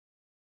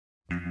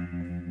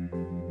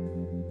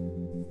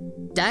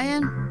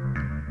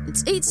Diane,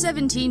 it's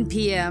 8:17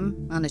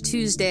 p.m. on a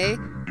Tuesday,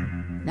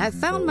 and I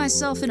found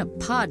myself in a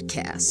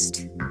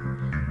podcast.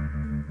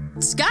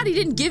 Scotty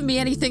didn't give me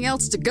anything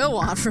else to go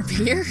on from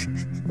here.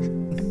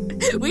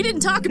 We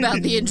didn't talk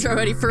about the intro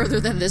any further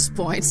than this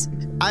point.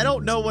 I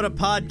don't know what a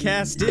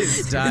podcast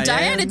is, Diane.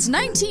 Diane, it's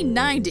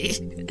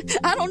 1990.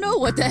 I don't know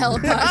what the hell a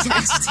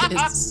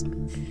podcast is.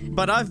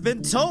 But I've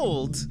been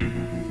told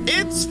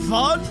it's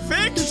fun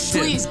fiction.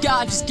 Please,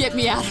 God, just get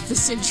me out of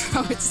this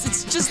intro.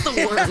 It's just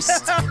the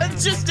worst.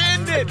 Just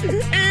end it.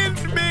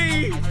 End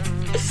me.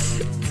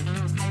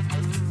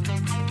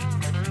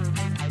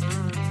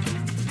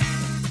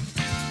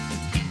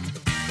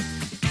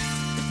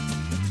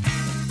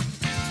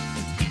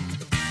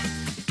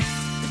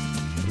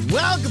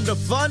 Welcome to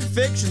Fun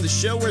Fiction, the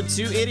show where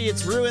two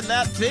idiots ruin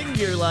that thing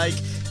you're like.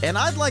 And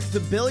I'd like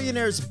the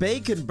Billionaire's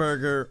Bacon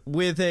Burger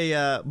with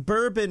a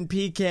bourbon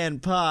pecan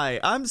pie.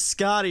 I'm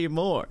Scotty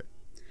Moore.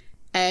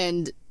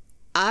 And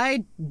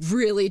I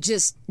really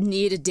just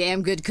need a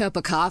damn good cup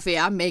of coffee.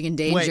 I'm Megan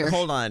Danger. Wait,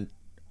 hold on.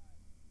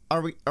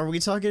 Are we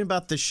talking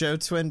about the show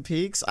Twin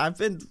Peaks? I've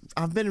been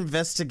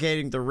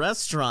investigating the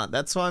restaurant.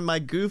 That's why my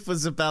goof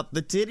was about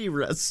the titty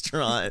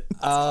restaurant.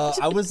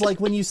 I was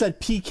like, when you said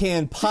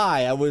pecan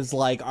pie, I was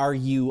like, are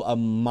you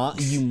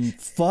you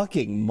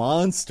fucking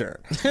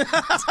monster?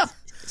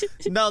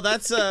 No,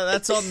 that's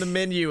on the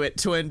menu at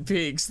Twin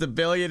Peaks. The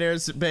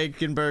Billionaire's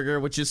Bacon Burger,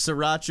 which is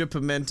sriracha,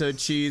 pimento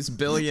cheese,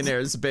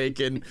 Billionaire's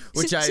Bacon,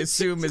 which I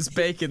assume is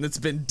bacon that's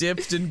been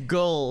dipped in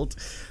gold.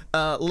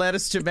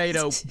 Lettuce,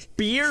 tomato,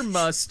 beer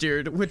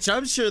mustard, which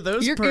I'm sure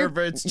those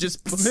perverts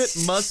just put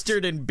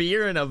mustard and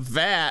beer in a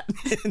vat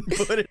and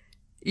put it.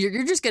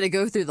 You're just gonna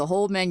go through the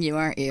whole menu,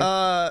 aren't you?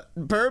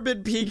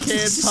 Bourbon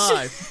pecan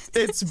pie.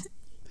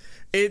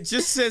 It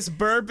just says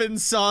bourbon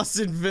sauce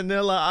and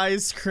vanilla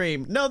ice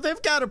cream. No,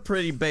 they've got a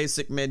pretty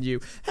basic menu.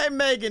 Hey,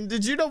 Megan,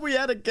 did you know we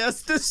had a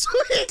guest this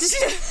week?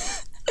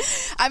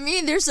 I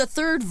mean, there's a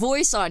third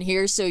voice on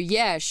here, so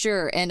yeah,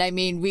 sure. And I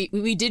mean,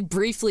 we did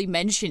briefly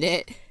mention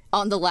it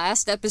on the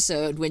last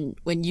episode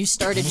when you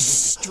started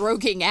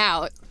stroking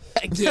out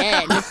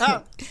again.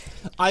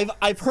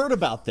 I've heard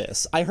about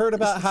this. I heard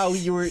about how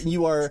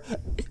you are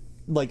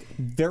like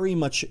very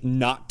much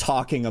not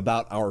talking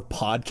about our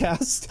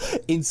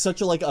podcast in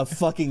such a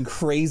fucking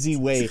crazy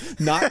way,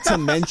 not to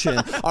mention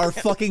our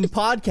fucking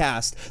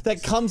podcast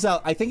that comes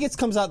out, I think it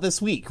comes out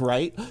this week,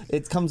 right?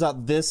 It comes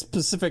out this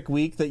specific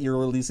week that you're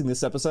releasing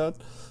this episode.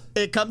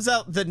 It comes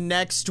out the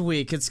next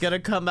week. It's going to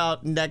come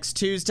out next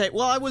Tuesday.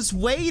 Well, I was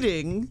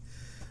waiting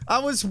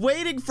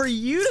for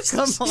you to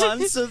come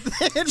on so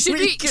then should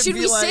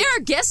we say our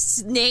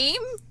guest's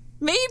name,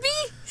 maybe?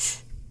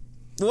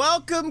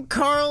 Welcome,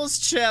 Carl's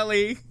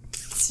Chili.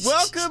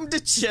 Welcome to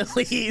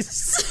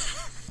Chili's.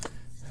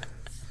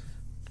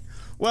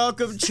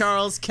 Welcome,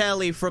 Charles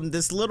Kelly, from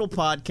this little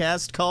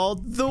podcast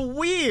called The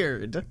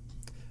Weird.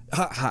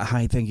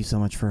 Hi, thank you so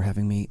much for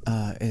having me.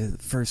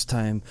 First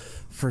time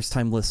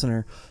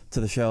listener to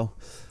the show.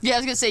 Yeah, I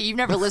was gonna say, you've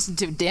never listened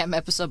to a damn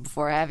episode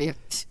before, have you?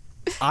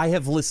 I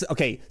have listened.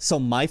 Okay, so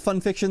my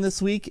fun fiction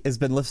this week has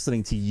been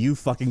listening to you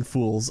fucking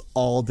fools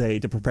all day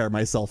to prepare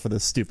myself for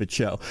this stupid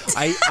show.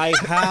 I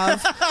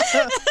have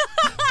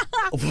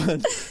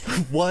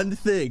one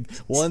thing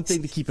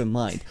to keep in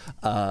mind.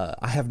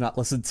 I have not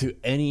listened to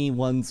any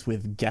ones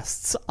with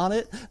guests on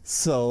it,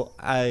 so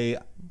I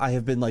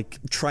have been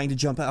trying to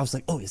jump out. I was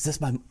like, oh, is this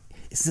my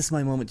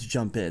moment to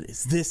jump in?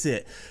 Is this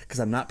it? Because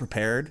I'm not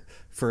prepared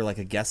for a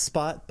guest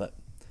spot, but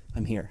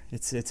I'm here.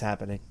 It's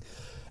happening.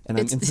 And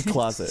I'm in the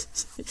closet.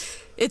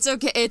 It's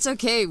okay. It's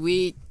okay.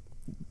 We're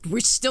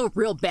still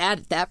real bad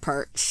at that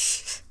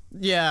part.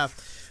 Yeah.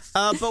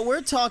 But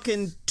we're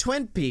talking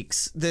Twin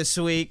Peaks this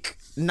week,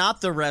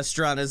 not the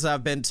restaurant, as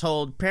I've been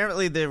told.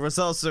 Apparently there was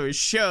also a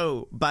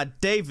show by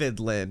David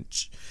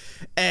Lynch.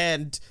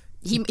 And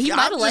he might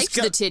have liked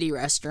the titty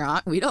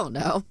restaurant. We don't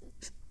know.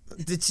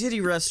 The titty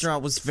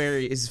restaurant is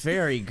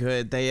very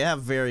good. They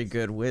have very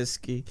good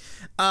whiskey.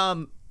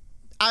 I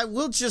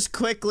will just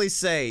quickly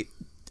say,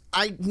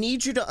 I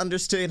need you to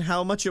understand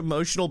how much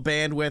emotional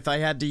bandwidth I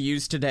had to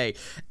use today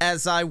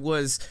as I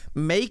was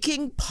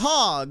making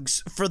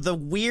pogs for the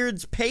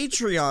Weird's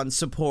Patreon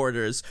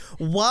supporters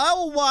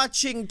while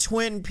watching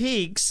Twin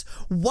Peaks,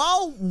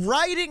 while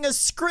writing a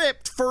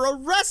script for a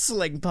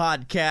wrestling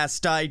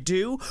podcast I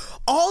do,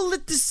 all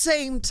at the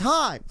same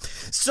time.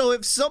 So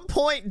if some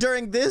point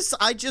during this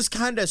I just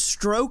kind of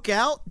stroke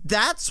out,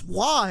 that's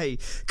why,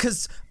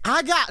 because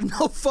I got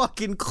no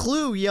fucking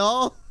clue,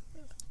 y'all.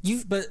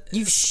 You've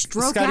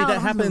stroked Scotty, out that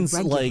on happens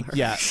the regular.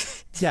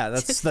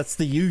 that's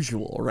the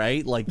usual,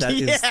 right? That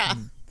is.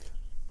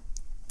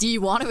 Do you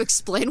want to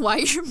explain why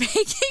you're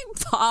making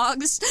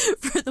pogs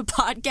for the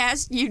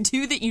podcast you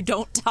do that you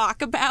don't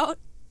talk about?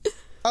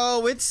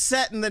 Oh, it's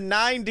set in the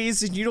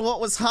 90s, and you know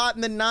what was hot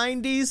in the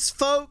 90s,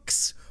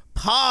 folks?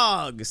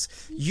 Pogs.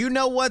 You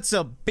know what's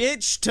a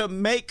bitch to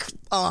make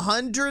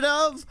 100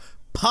 of?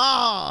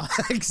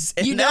 Pogs.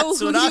 And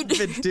that's what I've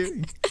been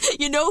doing.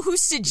 You know who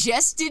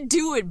suggested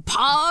doing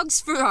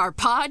pogs for our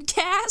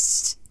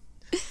podcast?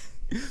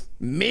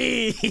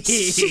 Me.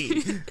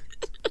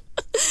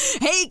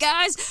 Hey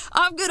guys,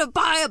 I'm gonna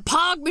buy a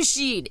Pog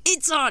machine.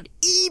 It's on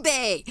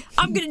eBay.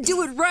 I'm gonna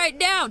do it right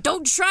now.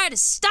 Don't try to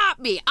stop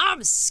me.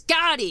 I'm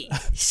Scotty.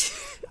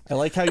 I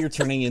like how you're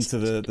turning into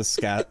the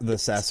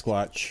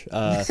Sasquatch.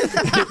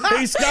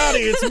 Hey Scotty,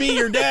 it's me,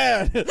 your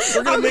dad.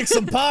 We're gonna make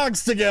some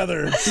Pogs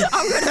together.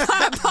 I'm gonna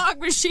buy a Pog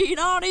machine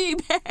on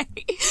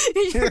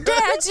eBay. Your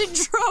dad's in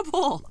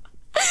trouble.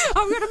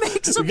 I'm gonna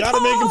make some. We gotta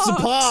Pogs. make him some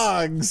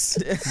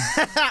Pogs.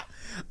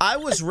 I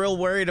was real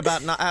worried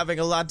about not having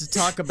a lot to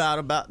talk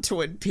about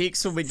Twin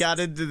Peaks when we got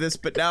into this,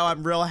 but now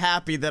I'm real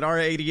happy that our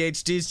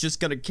ADHD is just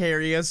going to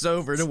carry us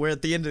over to where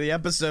at the end of the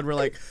episode we're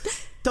like,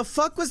 the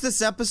fuck was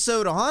this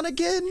episode on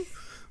again?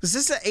 Was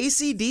this an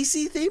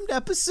AC/DC themed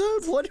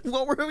episode? What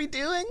were we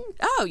doing?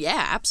 Oh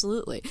yeah,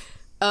 absolutely.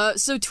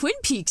 So Twin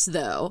Peaks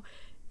though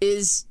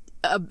is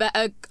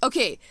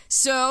okay.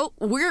 So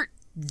we're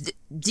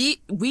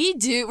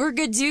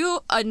gonna do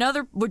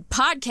another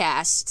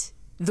podcast,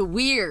 The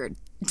Weird,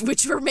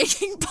 which we're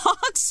making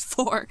Pogs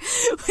for,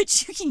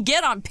 which you can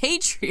get on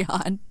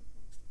Patreon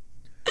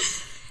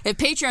at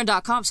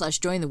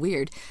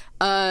patreon.com/jointheweird.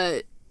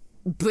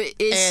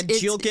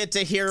 You'll get to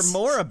hear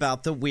more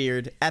about The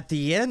Weird at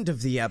the end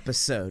of the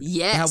episode.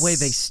 Yes. That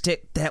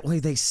way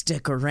they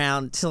stick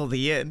around till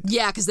the end.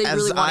 Yeah, because they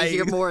really want to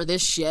hear more of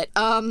this shit.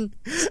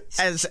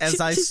 As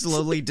I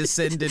slowly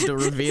descend into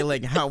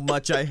revealing how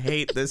much I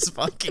hate this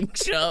fucking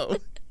show.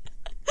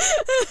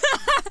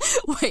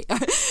 Wait,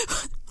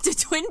 the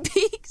Twin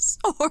Peaks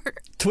or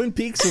Twin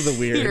Peaks or The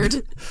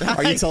Weird?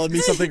 Are you telling me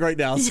something right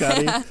now,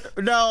 Scotty? Yeah.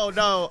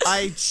 No,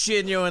 I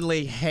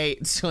genuinely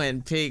hate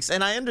Twin Peaks,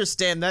 and I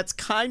understand that's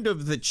kind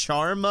of the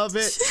charm of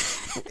it.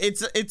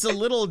 It's a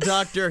little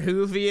Doctor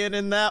Whovian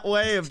in that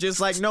way of just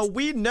like, no,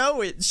 we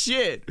know it's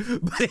shit,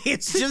 but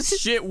it's just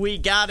shit we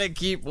gotta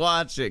keep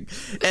watching.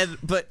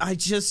 But I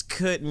just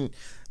couldn't.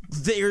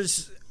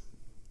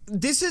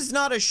 This is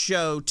not a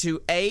show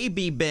to A,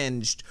 be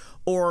binged,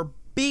 or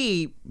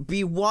B,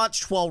 be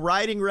watched while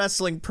writing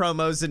wrestling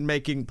promos and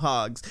making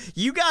Pogs.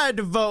 You gotta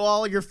devote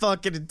all your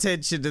fucking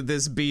attention to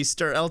this beast,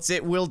 or else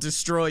it will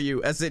destroy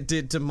you, as it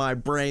did to my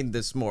brain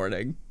this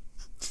morning.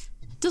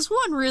 Does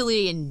one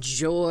really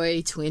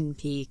enjoy Twin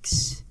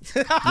Peaks?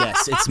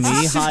 Yes, it's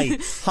me.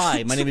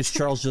 Hi, my name is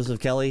Charles Joseph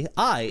Kelly.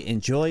 I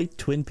enjoy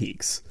Twin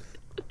Peaks.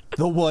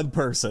 The one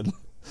person.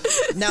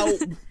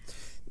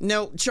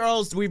 Now,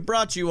 Charles, we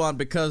brought you on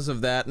because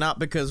of that, not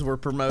because we're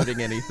promoting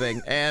anything.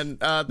 And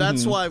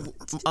that's why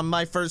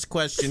my first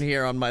question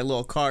here on my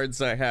little cards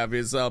I have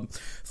is,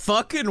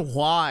 fucking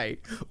why?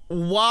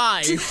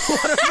 Why?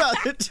 What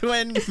about the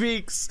Twin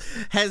Peaks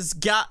has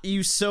got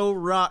you so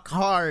rock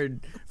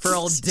hard for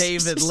old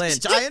David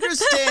Lynch? I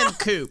understand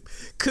Coop.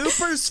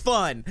 Cooper's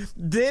fun.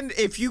 Then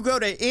if you go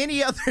to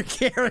any other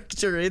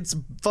character, it's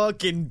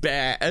fucking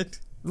bad.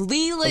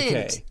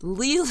 Leland.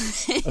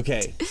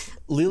 Okay.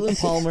 Leland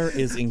Palmer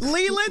is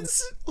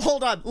Leland's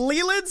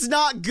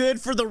not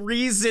good for the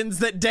reasons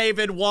that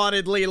David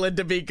wanted Leland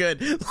to be good.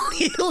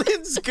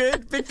 Leland's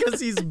good because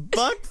he's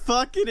buck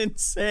fucking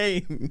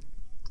insane.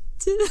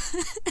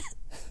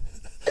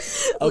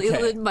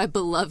 Leland, my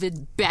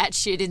beloved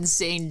batshit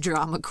insane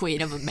drama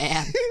queen of a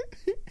man.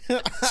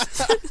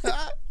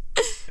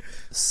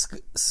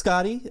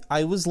 Scotty,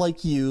 I was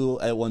like you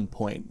at one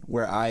point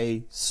where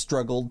I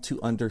struggled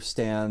to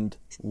understand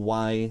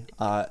why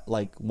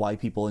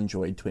people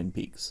enjoyed Twin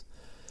Peaks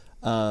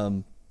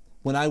when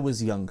I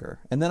was younger,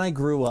 and then I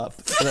grew up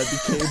and I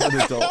became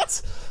an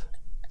adult,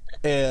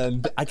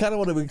 and I kind of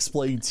want to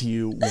explain to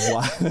you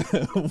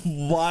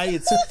why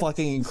it's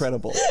fucking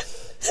incredible.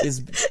 You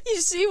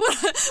see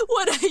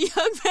what a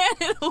young man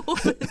and a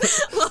woman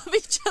love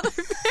each other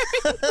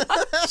very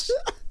much.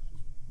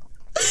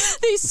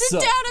 They sit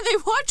down and they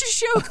watch a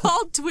show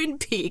called Twin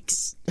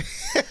Peaks.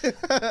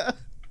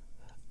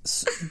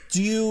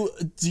 Do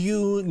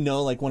you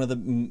know like one of the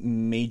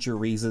major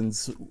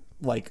reasons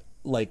like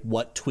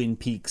what Twin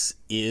Peaks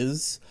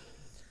is?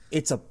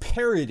 It's a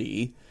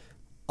parody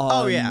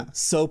on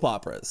soap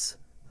operas.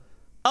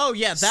 Oh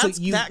yeah,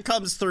 that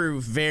comes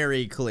through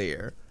very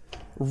clear.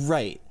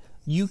 Right.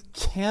 You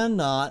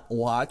cannot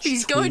watch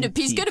He's going to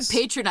Peaks.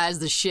 patronize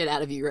the shit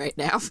out of you right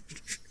now.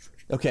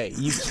 Okay,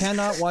 you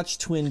cannot watch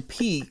Twin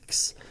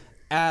Peaks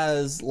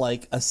as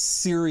like a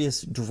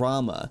serious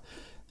drama.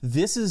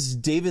 This is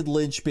David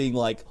Lynch being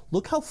like,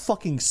 look how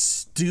fucking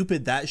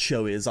stupid that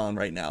show is on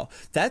right now.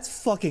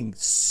 That's fucking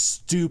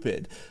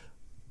stupid.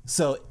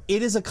 So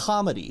it is a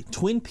comedy.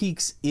 Twin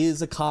Peaks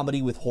is a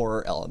comedy with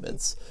horror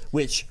elements,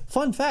 which,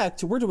 fun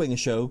fact, we're doing a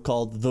show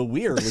called The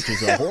Weird, which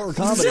is a horror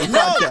comedy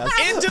podcast.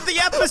 End of the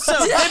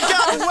episode.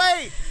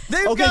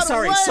 They've got to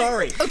wait.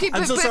 Sorry. Okay,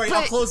 I'm so sorry. but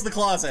I'll close the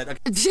closet.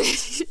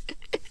 Okay.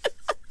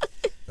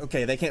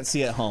 Okay, they can't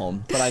see at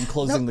home, but I'm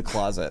closing the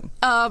closet.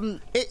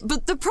 But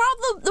the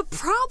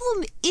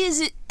problem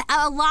is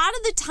a lot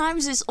of the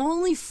times it's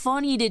only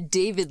funny to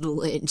David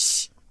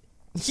Lynch.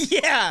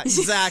 Yeah,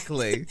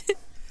 exactly.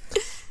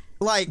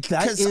 Like,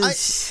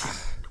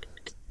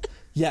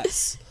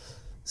 Yes.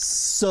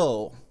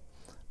 So,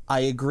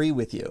 I agree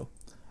with you.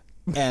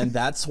 And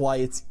that's why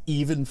it's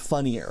even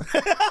funnier.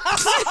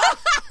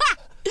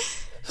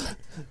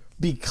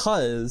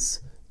 Because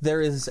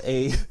there is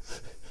a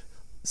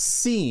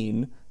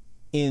scene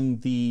in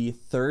the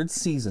third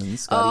season,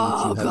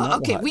 Scotty, you have not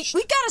Okay, watched.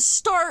 we gotta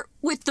start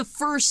with the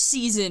first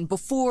season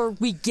before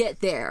we get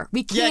there.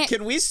 We can't. Yeah,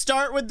 can we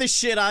start with the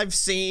shit I've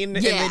seen,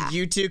 and Yeah. then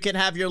you two can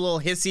have your little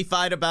hissy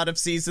fight about if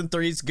season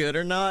 3's good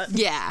or not?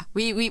 Yeah,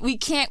 we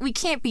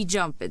can't be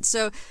jumping.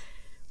 So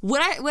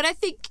what I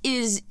think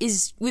is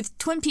with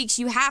Twin Peaks,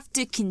 you have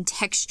to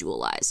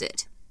contextualize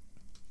it.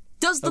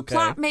 Does the Okay.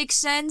 plot make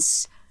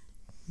sense?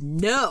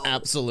 No.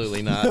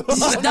 Absolutely not.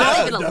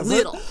 Not even a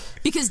little.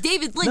 Because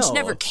David Lynch No.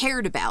 never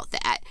cared about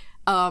that.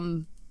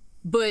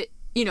 But,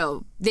 you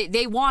know,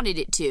 they wanted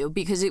it to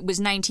because it was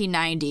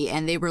 1990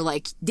 and they were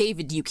like,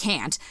 David, you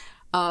can't.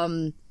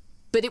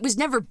 But it was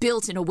never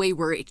built in a way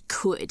where it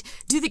could.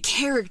 Do the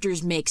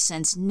characters make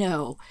sense?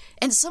 No.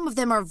 And some of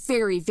them are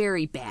very,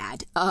 very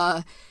bad.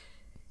 But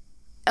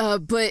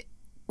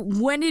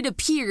when it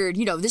appeared,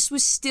 you know, this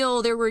was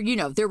still, there were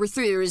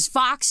three. There was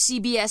Fox,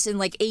 CBS, and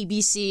like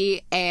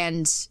ABC,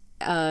 and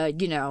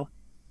you know,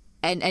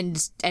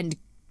 and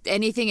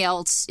anything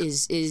else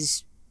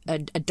is a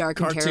dark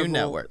and Cartoon terrible.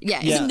 Network.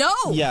 Yeah. No.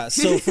 Yeah,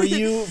 so for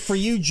you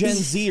Gen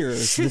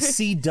Zers, the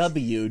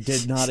CW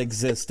did not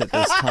exist at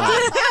this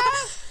time.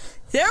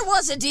 There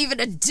wasn't even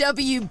a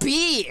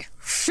WB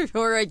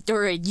or a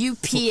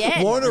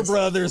UPN. Warner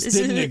Brothers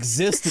didn't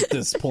exist at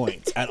this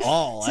point at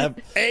all.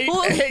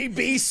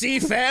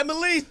 ABC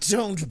family,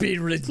 don't be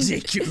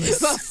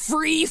ridiculous.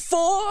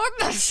 Freeform.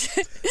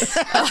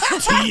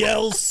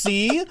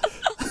 TLC?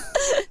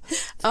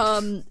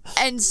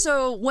 And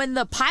so when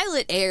the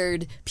pilot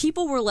aired,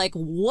 people were like,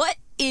 what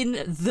in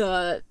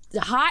the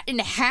hot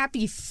and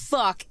happy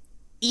fuck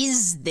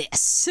is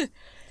this?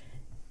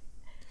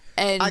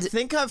 And I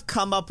think I've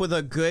come up with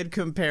a good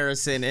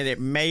comparison, and it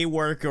may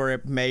work or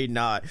it may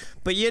not.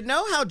 But you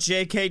know how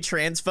JK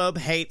Transphobe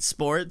hates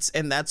sports,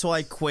 and that's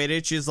why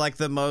Quidditch is like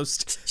the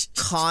most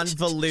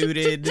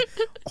convoluted,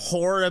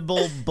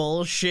 horrible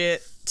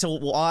bullshit to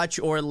watch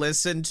or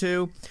listen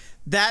to?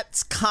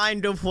 That's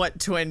kind of what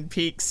Twin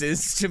Peaks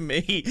is to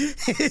me.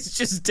 It's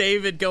just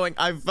David going,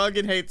 I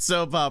fucking hate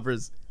soap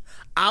operas.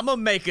 I'm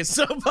gonna make a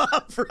soap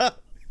opera.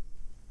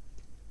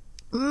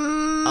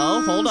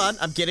 Oh, hold on.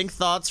 I'm getting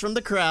thoughts from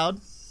the crowd.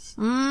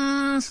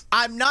 I'm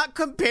not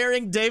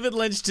comparing David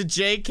Lynch to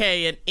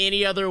JK in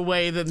any other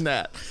way than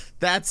that.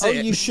 That's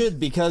it. You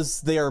should,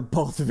 because they are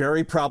both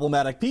very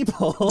problematic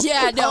people.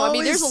 yeah, no, I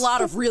mean, Always- there's a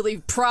lot of really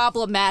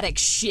problematic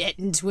shit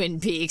in Twin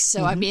Peaks.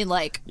 So, I mean,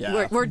 like,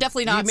 Yeah. we're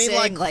definitely not mean,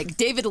 saying, like- like,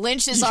 David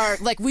Lynch is our,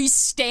 like, we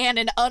stand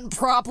an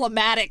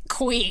unproblematic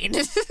queen.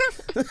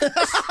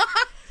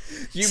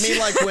 You mean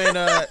like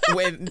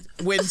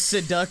when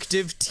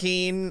seductive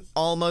teen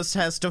almost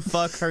has to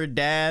fuck her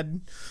dad,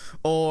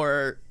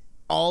 or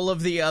all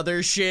of the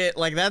other shit?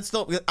 Like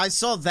I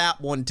saw that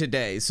one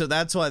today, so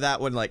that's why that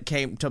one like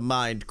came to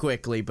mind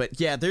quickly. But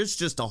yeah, there's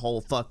just a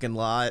whole fucking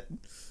lot.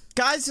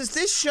 Guys, is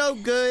this show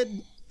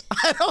good?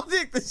 I don't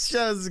think this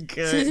show's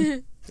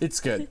good.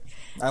 It's good.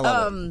 I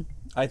love it.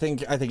 I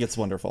think it's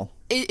wonderful.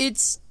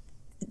 It's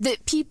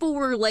that people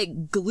were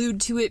like glued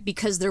to it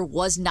because there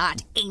was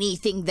not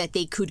anything that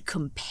they could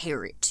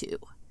compare it to.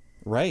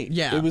 Right.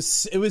 Yeah. It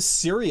was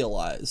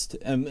serialized.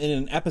 In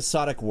an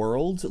episodic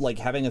world, like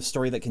having a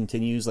story that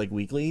continues like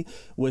weekly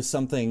was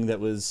something that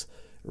was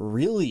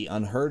really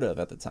unheard of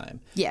at the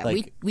time. Yeah,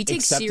 like, we take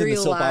except in the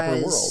soap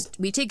opera world. serialized.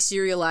 We take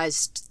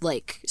serialized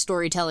like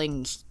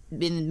storytelling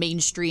in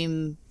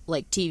mainstream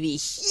like TV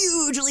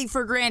hugely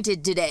for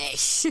granted today,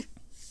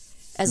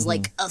 as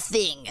like a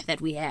thing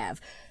that we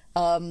have.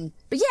 But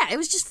yeah, it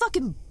was just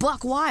fucking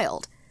buck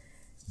wild.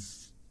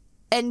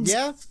 And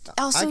Yeah,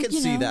 also, I can you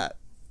see know, that.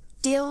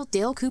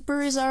 Dale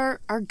Cooper is our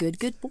good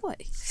boy.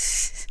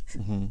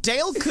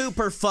 Dale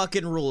Cooper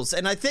fucking rules,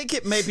 and I think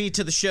it may be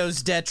to the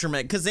show's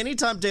detriment, because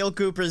anytime Dale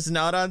Cooper is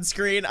not on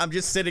screen, I'm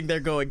just sitting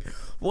there going,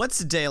 what's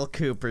Dale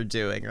Cooper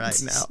doing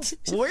right now?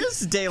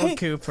 Where's Dale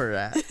Cooper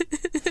at?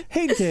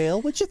 Hey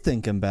Dale, what you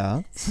thinking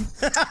about?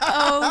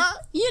 Oh,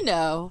 you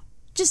know,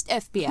 just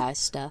FBI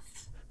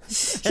stuff.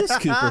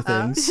 Just Cooper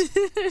things.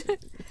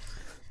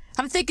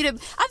 I'm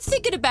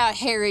thinking about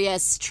Harry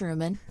S.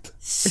 Truman.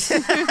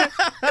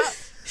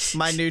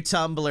 My new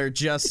Tumblr,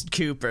 just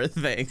Cooper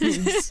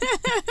things.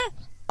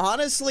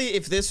 Honestly,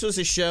 if this was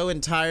a show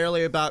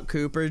entirely about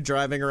Cooper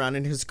driving around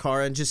in his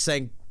car and just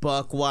saying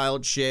buck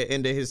wild shit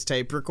into his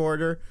tape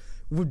recorder,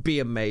 would be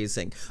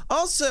amazing.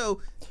 Also,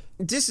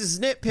 this is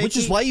nitpicky. Which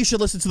is why you should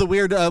listen to the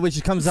weird,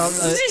 which comes out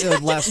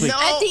last week. No.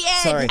 At the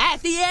end. Sorry.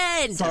 At the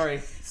end.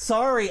 Sorry.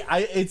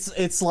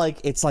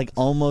 It's like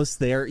almost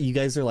there. You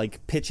guys are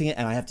like pitching it,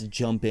 and I have to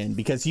jump in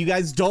because you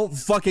guys don't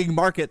fucking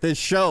market this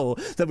show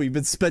that we've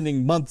been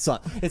spending months on.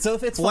 It's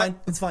fine.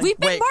 It's fine. We've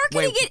been Wait,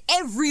 marketing wait. it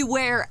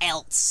everywhere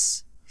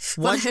else.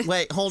 What?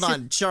 Wait, hold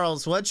on.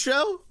 Charles, what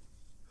show?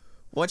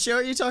 What show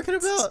are you talking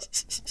about?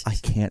 I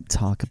can't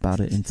talk about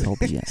it until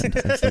the end.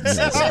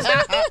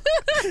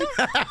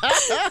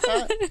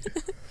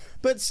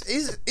 But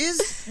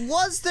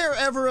was there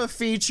ever a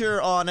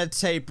feature on a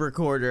tape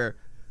recorder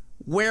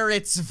where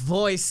it's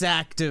voice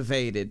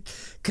activated?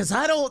 Because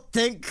I don't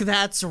think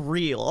that's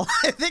real.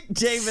 I think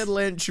David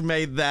Lynch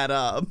made that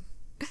up.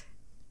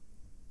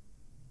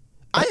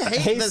 I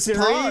hate this Siri.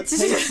 pod.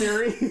 Hey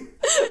Siri.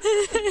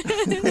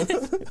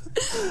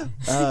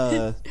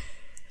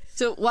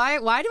 So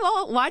why do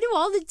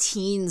all the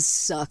teens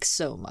suck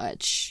so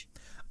much?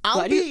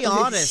 I'll be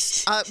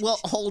honest. Well,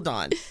 hold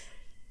on.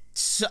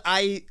 So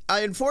I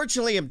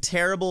unfortunately am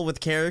terrible with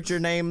character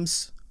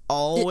names.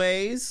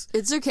 Always.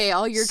 It's okay.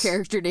 All your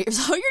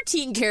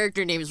teen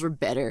character names were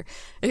better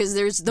because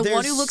there's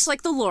one who looks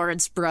like the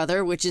Lawrence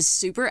brother, which is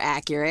super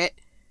accurate.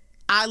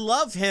 I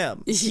love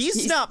him.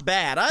 He's not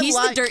bad. He's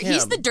like the him.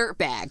 He's the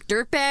dirtbag.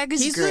 Dirtbag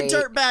is great. He's the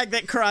dirtbag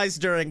that cries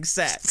during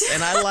sex,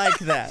 and I like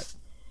that.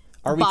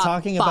 Are we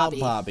talking about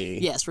Bobby?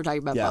 Yes, we're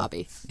talking about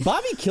Bobby.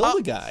 Bobby killed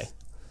a guy.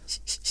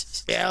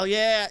 Hell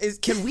yeah.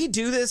 Can we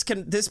do this?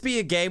 Can this be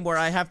a game where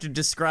I have to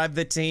describe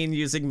the teen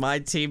using my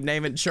team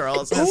name and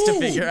Charles has to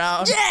figure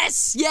out?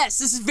 Yes,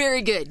 this is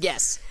very good.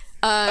 Yes.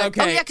 Okay.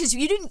 Oh yeah, because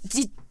you didn't.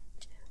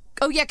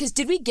 Because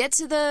did we get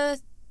to the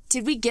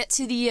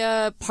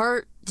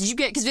part? Did you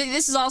get? Because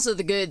this is also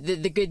the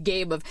good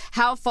game of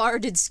how far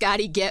did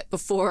Scotty get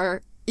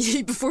before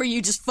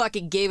you just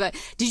fucking gave up?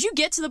 Did you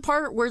get to the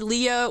part where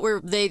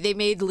they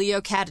made Leo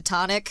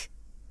catatonic?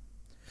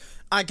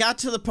 I got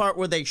to the part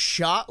where they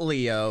shot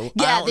Leo.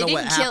 Yeah, I don't know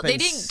what happens. They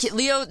didn't kill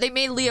Leo. They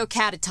made Leo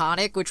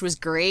catatonic, which was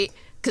great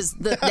because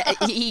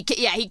he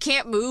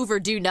can't move or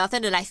do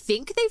nothing, and I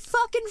think they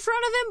fuck in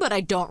front of him, but I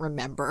don't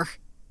remember.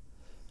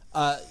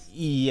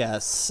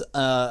 Yes.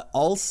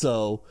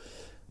 Also,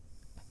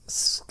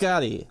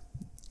 Scotty,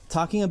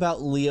 talking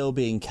about Leo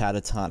being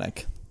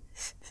catatonic,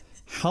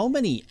 how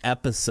many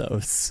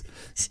episodes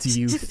do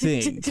you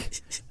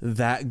think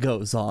that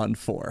goes on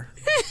for?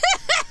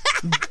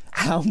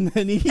 How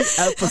many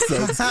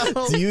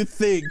episodes do you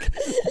think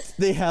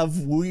they have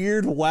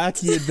weird,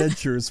 wacky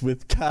adventures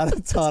with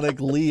catatonic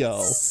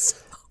Leo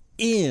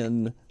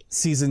in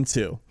season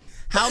 2?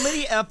 How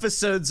many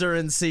episodes are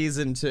in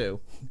season 2?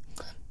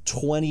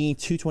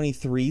 22,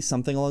 23,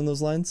 something along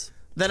those lines.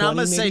 Then I'm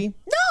gonna say No,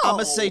 I'm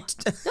gonna say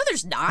no,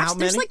 there's not. How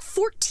There's many? like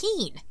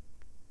 14.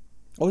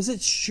 Oh, is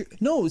it?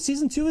 No,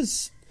 season 2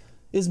 is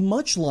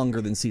much longer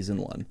than season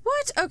 1.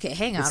 What? Okay,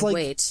 hang on. It's like-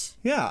 Wait.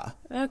 Yeah.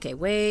 Okay,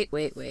 wait.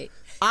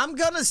 I'm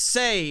gonna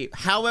say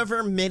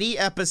however many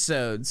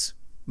episodes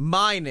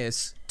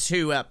minus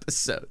 2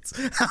 episodes.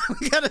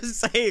 I'm gonna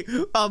say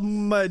a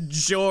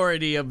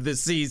majority of the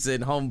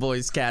season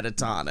Homeboy's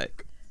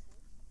catatonic.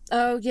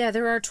 Oh yeah,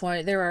 there are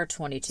 20. There are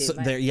 22. So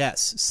there,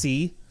 yes.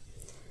 See.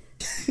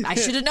 I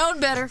should have known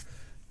better.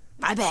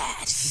 My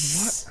bad.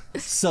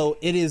 So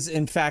it is,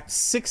 in fact,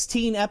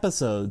 16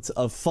 episodes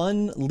of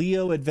fun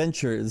Leo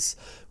adventures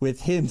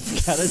with him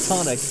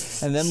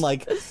catatonic, and then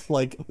like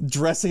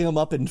dressing him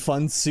up in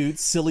fun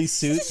suits, silly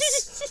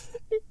suits.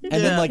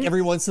 And then, like,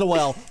 every once in a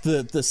while,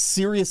 the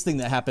serious thing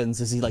that happens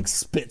is he, like,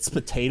 spits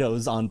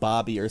potatoes on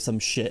Bobby or some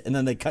shit. And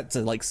then they cut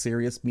to, like,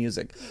 serious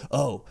music.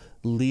 Oh,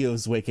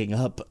 Leo's waking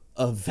up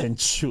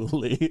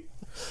eventually.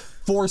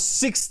 For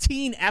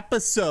 16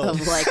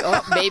 episodes. I'm like,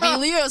 oh, maybe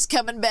Leo's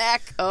coming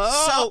back.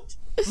 Oh.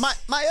 So,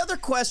 my other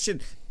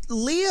question,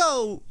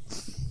 Leo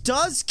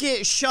does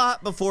get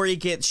shot before he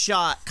gets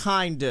shot,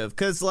 kind of.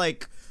 Because,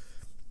 like,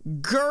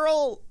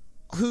 girl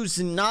who's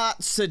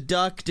not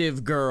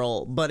seductive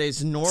girl, but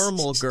is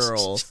normal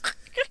girl,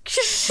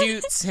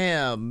 shoots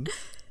him.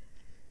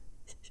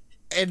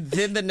 And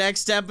then the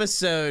next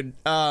episode,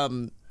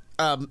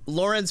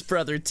 Lauren's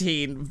brother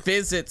teen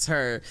visits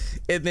her,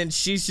 and then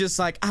she's just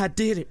like, I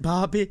did it,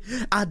 Bobby.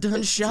 I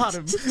done shot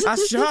him. I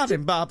shot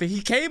him, Bobby. He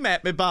came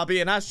at me,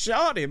 Bobby, and I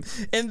shot him.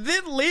 And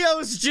then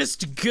Leo's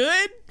just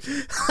good.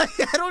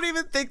 Like, I don't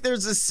even think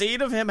there's a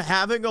scene of him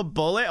having a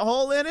bullet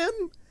hole in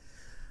him.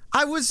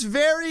 I was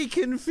very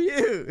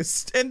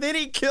confused. And then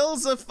he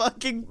kills a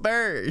fucking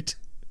bird.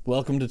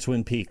 Welcome to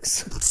Twin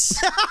Peaks.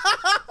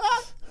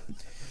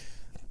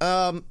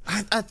 I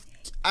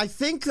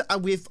think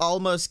we've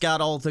almost got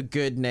all the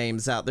good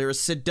names out. There's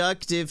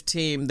Seductive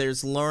Teen,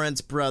 there's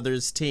Lawrence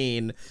Brothers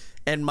Teen,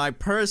 and my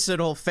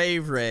personal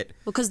favorite.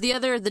 Because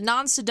the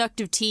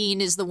non-seductive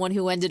teen is the one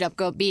who ended up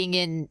being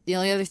in, the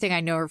only other thing I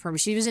know her from,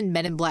 she was in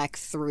Men in Black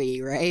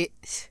 3,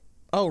 right?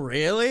 Oh,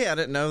 really? I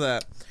didn't know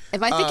that.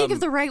 Am I thinking of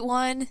the right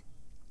one?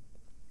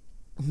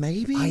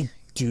 Maybe? I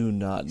do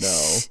not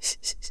know.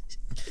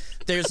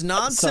 There's Sorry,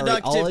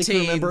 non-seductive all I teen.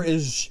 can remember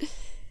is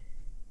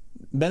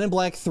Men in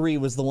Black 3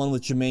 was the one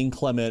with Jermaine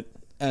Clement,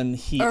 and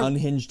he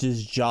unhinged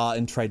his jaw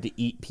and tried to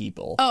eat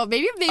people. Oh,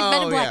 maybe I'm thinking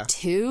Men in Black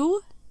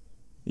 2?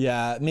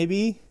 Yeah,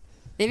 maybe?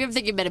 Maybe I'm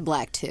thinking Men in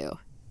Black 2.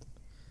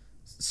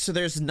 So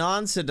there's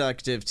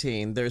non-seductive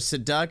teen, there's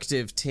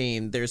seductive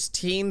teen, there's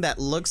teen that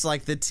looks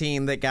like the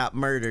teen that got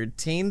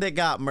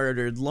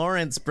murdered,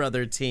 Lawrence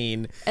brother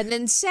teen. And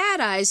then Sad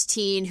Eyes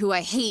teen, who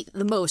I hate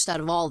the most out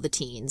of all the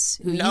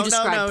teens, who you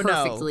described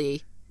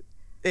perfectly.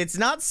 It's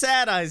not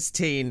Sad Eyes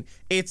teen,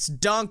 it's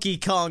Donkey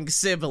Kong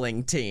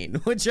sibling teen,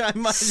 which I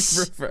much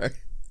prefer.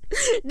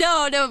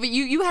 No, but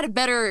you had a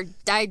better.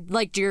 I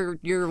liked your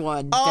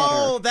one.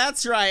 Oh, better.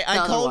 that's right. I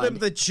other called him one.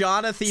 the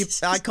Jonathan.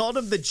 I called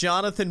him the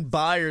Jonathan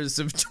Byers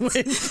of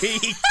Twin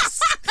Peaks.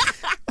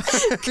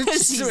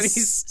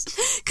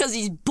 Because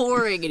he's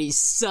boring and he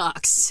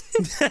sucks.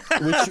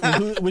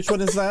 Which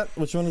one is that?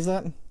 Which one is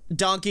that?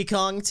 Donkey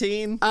Kong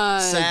teen,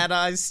 Sad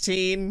Eyes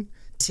teen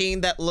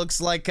that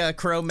looks like a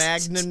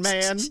Cro-Magnon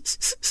man.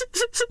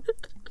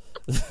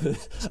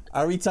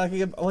 Are we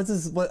talking about what's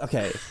this? What?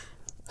 Okay.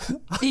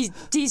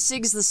 He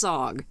sings the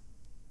song.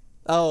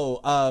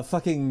 Oh,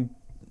 fucking,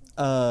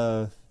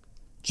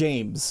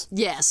 James.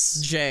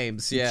 Yes.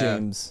 James, yeah.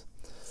 James.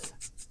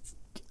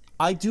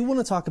 I do want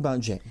to talk about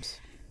James.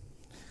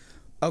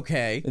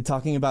 Okay. And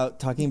talking about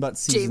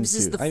season James 2.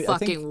 is the I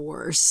fucking think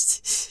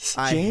worst.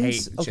 I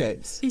James. hate Okay.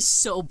 James. He's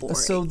so boring.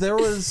 So there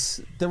was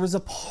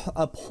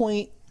a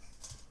point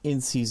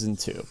in season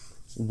 2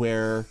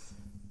 where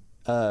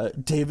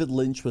David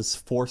Lynch was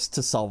forced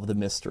to solve the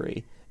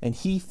mystery, and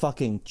he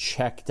fucking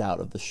checked out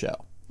of the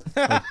show.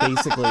 Like,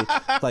 basically,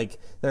 like,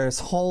 there's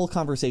whole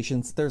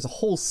conversations, there's a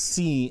whole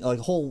scene, like,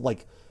 whole,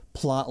 like,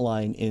 plot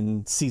line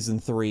in season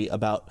 3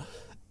 about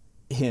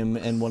him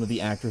and one of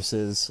the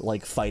actresses,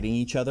 like, fighting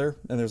each other,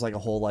 and there's, like, a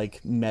whole,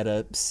 like,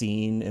 meta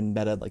scene and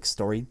meta, like,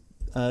 story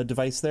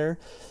device there.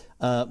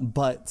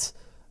 But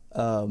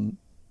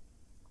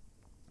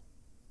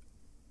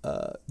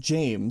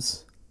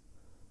James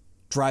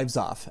drives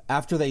off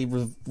after they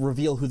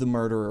reveal who the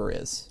murderer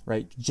is,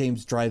 right?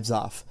 James drives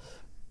off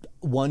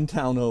one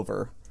town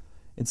over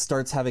and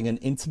starts having an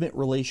intimate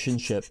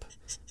relationship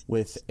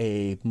with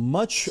a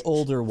much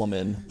older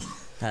woman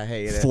I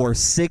hate it. for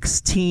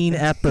 16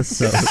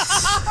 episodes.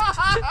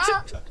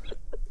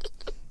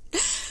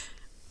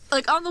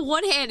 like, on the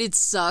one hand, it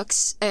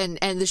sucks, and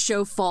the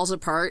show falls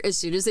apart as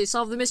soon as they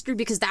solve the mystery,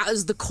 because that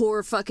was the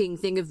core fucking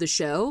thing of the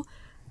show.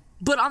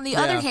 But on the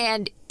other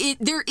hand,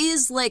 there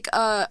is, like,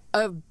 a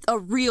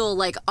real,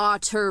 like,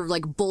 auteur,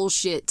 like,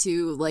 bullshit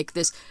to, like,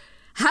 this.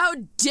 How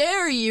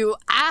dare you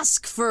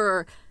ask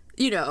for,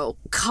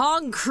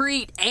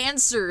 concrete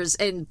answers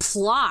and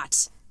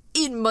plot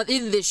in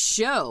this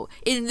show,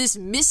 in this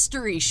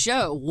mystery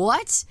show?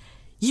 What?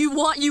 You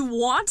want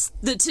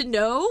to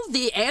know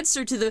the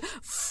answer to the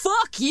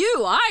fuck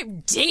you?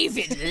 I'm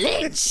David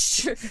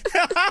Lynch.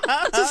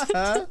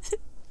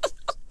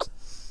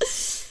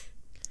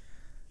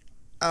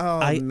 Oh,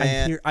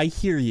 man. I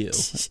hear you,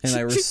 and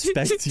I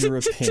respect your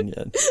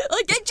opinion.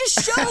 Like, it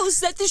just shows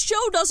that the show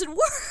doesn't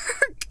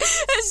work.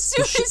 As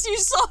soon as you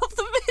solve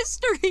the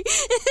mystery,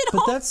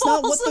 But that's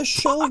not what the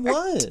show apart.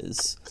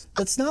 was.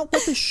 That's not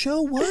what the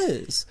show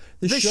was.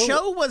 The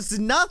show was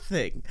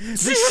nothing.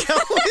 The show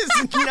is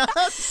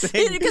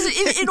nothing. Because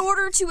in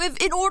order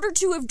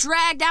to have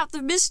dragged out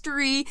the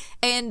mystery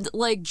and,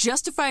 like,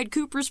 justified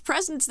Cooper's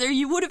presence there,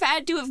 you would have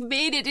had to have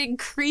made it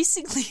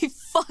increasingly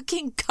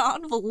fucking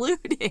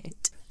convoluted.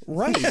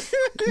 Right.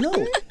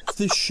 No,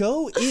 the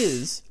show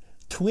is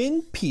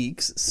Twin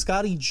Peaks.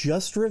 Scotty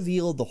just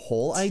revealed the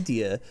whole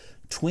idea.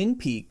 Twin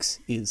Peaks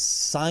is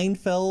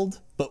Seinfeld,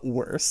 but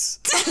worse.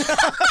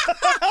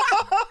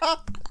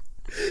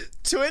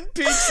 Twin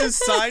Peaks is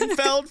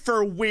Seinfeld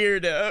for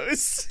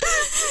weirdos.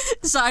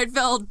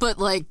 Seinfeld, but,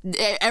 like,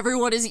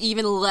 everyone is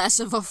even less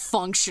of a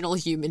functional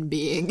human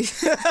being.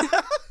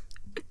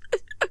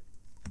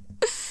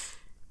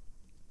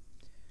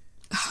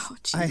 Oh,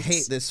 I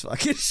hate this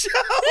fucking show.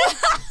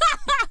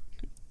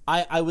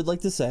 I would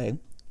like to say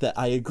that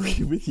I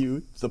agree with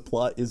you. The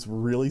plot is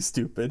really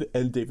stupid,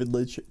 and David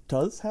Lynch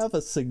does have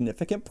a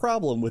significant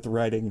problem with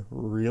writing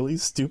really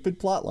stupid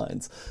plot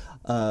lines.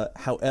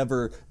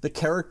 However, the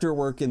character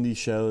work in these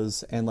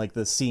shows and, like,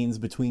 the scenes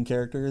between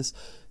characters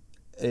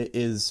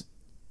is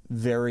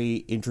very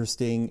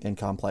interesting and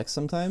complex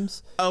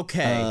sometimes.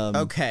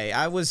 Okay.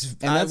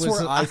 That's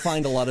where I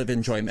find a lot of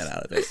enjoyment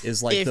out of it.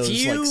 Is like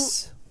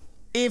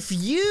If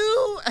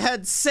you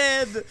had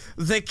said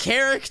the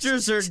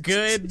characters are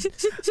good,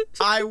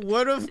 I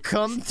would have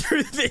come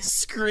through this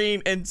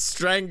screen and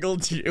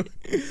strangled you.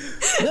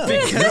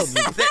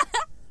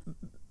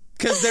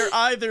 Because they're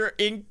either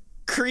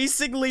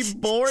increasingly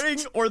boring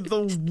or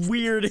the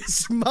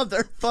weirdest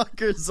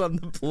motherfuckers on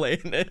the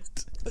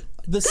planet.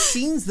 The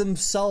scenes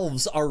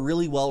themselves are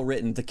really well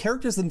written. The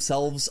characters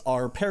themselves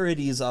are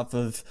parodies off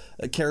of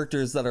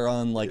characters that are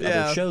on, like,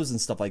 other shows and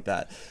stuff like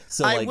that.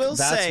 So, like,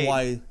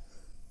 why...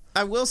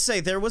 I will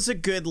say there was a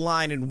good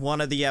line in one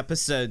of the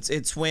episodes.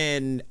 It's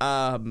when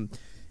I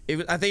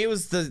think it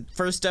was the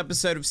first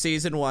episode of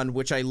season 1,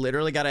 which I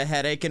literally got a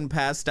headache and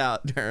passed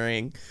out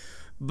during.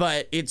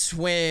 But it's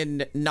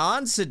when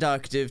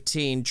non-seductive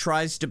teen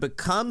tries to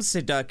become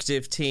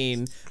seductive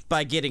teen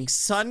by getting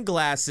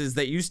sunglasses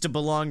that used to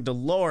belong to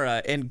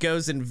Laura and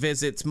goes and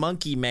visits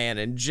Monkey Man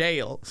in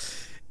jail.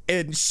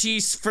 And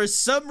she's, for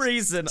some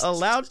reason,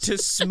 allowed to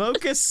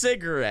smoke a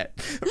cigarette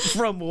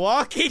from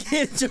walking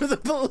into the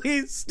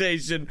police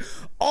station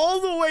all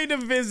the way to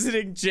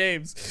visiting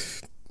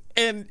James.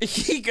 And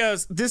he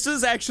goes, this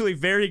is actually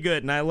very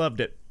good, and I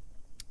loved it.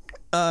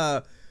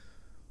 I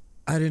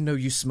didn't know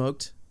you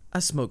smoked. I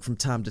smoke from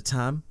time to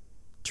time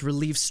to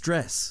relieve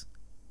stress.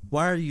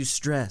 why are you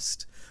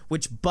stressed?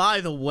 Which,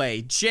 by the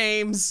way,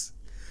 James,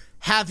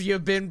 have you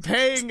been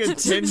paying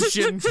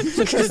attention?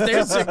 Because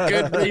there's a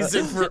good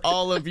reason for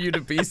all of you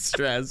to be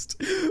stressed.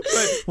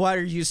 But why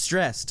are you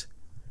stressed?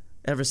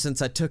 Ever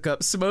since I took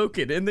up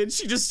smoking. And then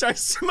she just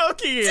starts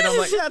smoking it. I'm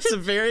like, that's a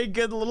very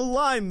good little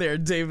line there,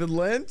 David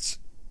Lynch.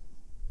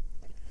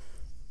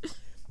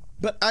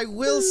 But I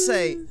will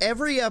say,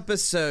 every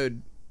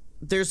episode,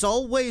 there's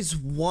always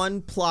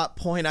one plot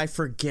point I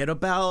forget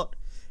about,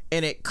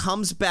 and it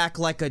comes back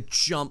like a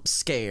jump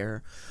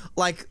scare.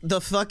 Like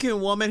the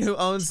fucking woman who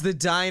owns the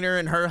diner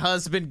and her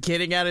husband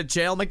getting out of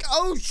jail. I'm like,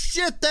 oh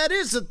shit, that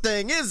is a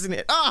thing, isn't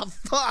it? Oh,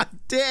 fuck,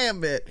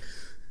 damn it.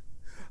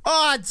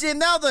 Oh, and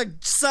now the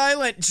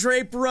silent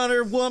drape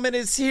runner woman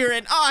is here,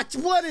 and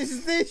what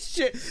is this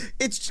shit?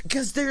 It's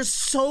because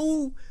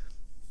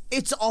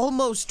it's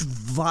almost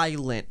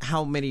violent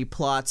how many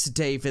plots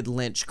David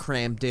Lynch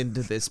crammed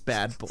into this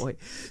bad boy.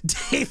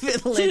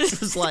 David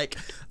Lynch was like,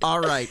 all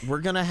right,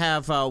 we're going to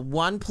have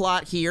one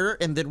plot here,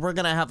 and then we're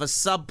going to have a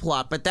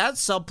subplot, but that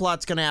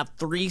subplot's going to have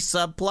 3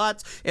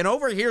 subplots, and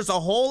over here's a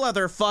whole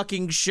other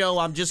fucking show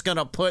I'm just going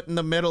to put in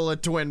the middle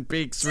of Twin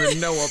Peaks for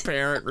no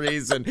apparent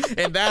reason,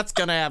 and that's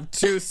going to have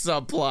 2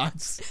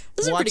 subplots.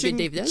 That's a pretty good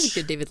David. That was a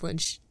good David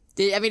Lynch.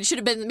 I mean, it should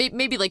have been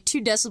maybe like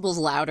 2 decibels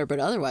louder, but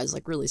otherwise,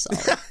 like, really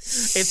solid.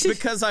 It's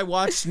because I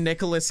watched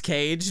Nicolas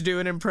Cage do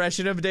an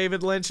impression of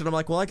David Lynch, and I'm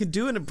like, well, I could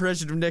do an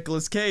impression of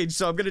Nicolas Cage,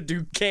 so I'm going to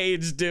do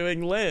Cage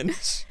doing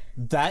Lynch.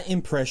 That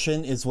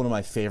impression is one of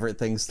my favorite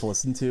things to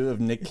listen to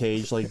of Nick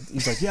Cage. Like,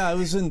 he's like, yeah, I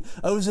was in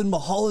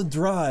Mulholland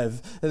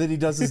Drive, and then he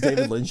does his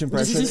David Lynch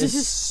impression.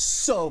 It's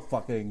so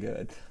fucking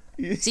good.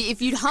 See,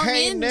 if you'd hung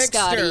in, Nexter,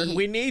 Scotty,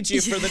 we need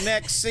you for the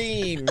next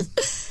scene.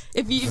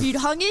 If you'd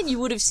hung in, you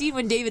would have seen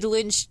when David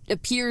Lynch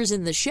appears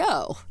in the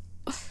show.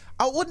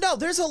 Oh, well, no,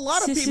 there's a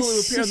lot of people who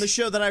appear on the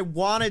show that I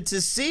wanted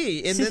to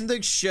see, and then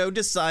the show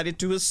decided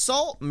to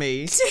assault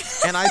me,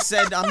 and I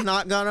said, I'm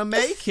not gonna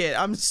make it.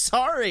 I'm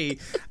sorry,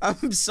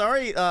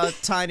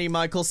 Tiny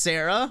Michael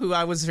Cera, who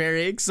I was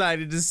very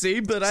excited to see,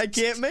 but I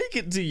can't make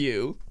it to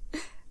you.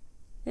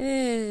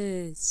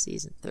 It's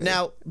season 3.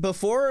 Now,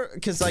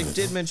 because I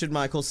did mention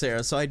Michael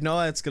Cera, so I know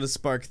that's going to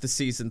spark the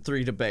season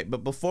 3 debate.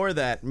 But before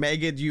that,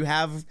 Megan, you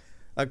have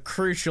a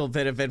crucial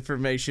bit of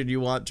information you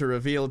want to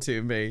reveal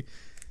to me.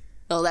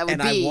 Oh, that would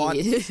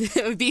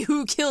that would be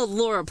who killed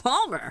Laura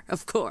Palmer,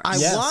 of course.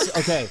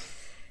 Okay.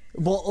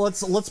 Well,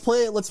 let's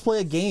play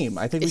a game.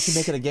 I think we should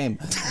make it a game.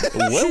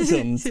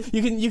 Welcome.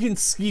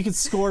 You can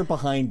score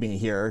behind me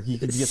here. You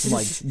can get some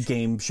like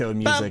game show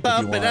music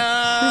if you want.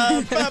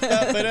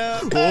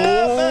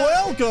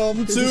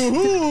 Welcome to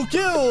Who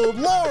Killed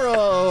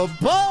Laura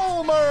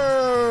Palmer.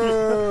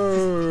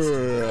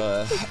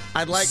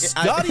 I'd like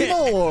Scotty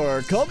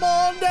Moore. Come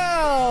on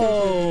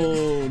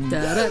down.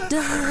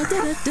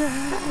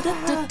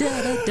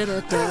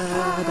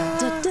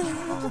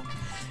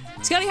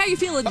 Scotty, how you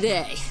feeling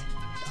today?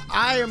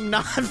 I am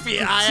not.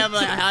 I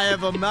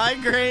have a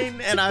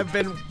migraine, and I've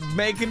been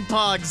making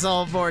pogs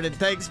all morning.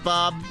 Thanks,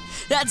 Bob.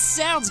 That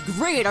sounds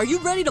great. Are you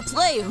ready to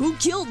play Who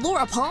Killed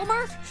Laura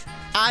Palmer?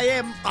 I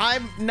am.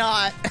 I'm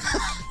not.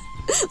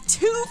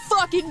 Too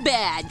fucking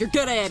bad. You're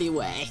gonna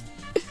anyway.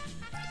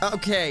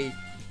 Okay.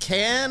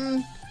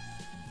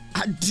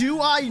 Do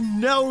I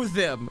know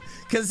them?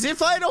 Because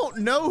if I don't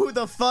know who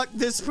the fuck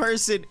this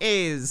person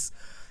is,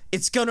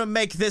 it's gonna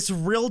make this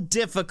real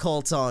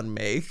difficult on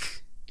me.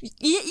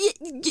 In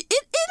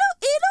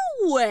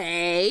a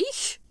way.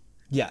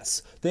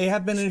 Yes, they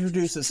have been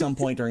introduced at some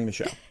point during the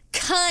show.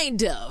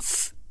 Kind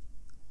of.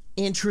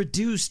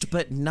 Introduced,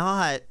 but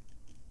not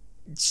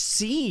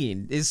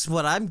seen, is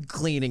what I'm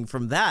gleaning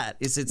from that.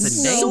 It's a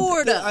name.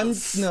 Sort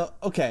of.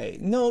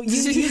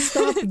 You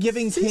stop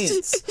giving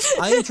hints.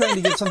 I am trying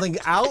to get something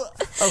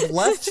out of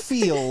left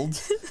field,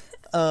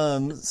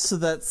 so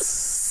that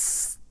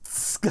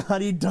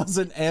Scotty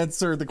doesn't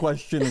answer the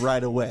question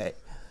right away.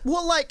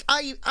 Well, like,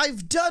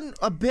 I've done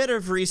a bit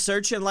of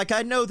research, and, like,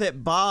 I know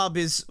that Bob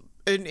is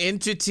an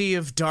entity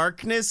of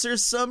darkness or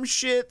some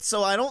shit,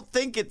 so I don't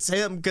think it's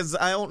him, because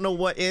I don't know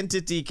what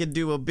entity can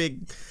do a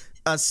big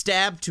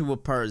stab to a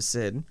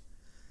person.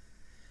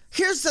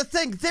 Here's the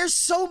thing. There's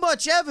so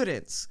much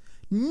evidence.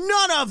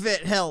 None of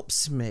it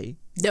helps me.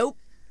 Nope.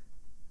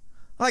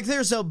 Like,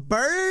 there's a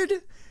bird,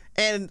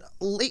 and...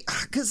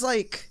 Because,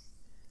 like...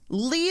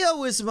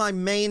 Leo is my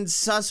main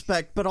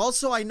suspect, but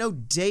also I know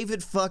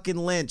David fucking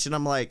Lynch, and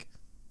I'm like,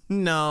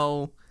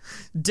 no,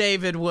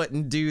 David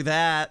wouldn't do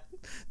that.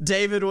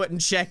 David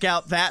wouldn't check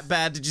out that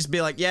bad to just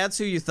be like, yeah, that's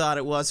who you thought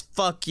it was.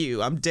 Fuck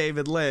you. I'm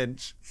David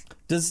Lynch.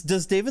 Does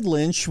David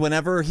Lynch,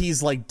 whenever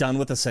he's like done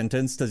with a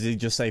sentence, does he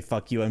just say,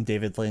 fuck you, I'm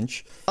David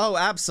Lynch? Oh,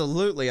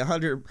 absolutely.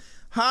 100.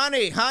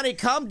 Honey,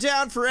 come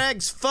down for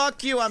eggs.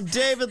 Fuck you. I'm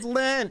David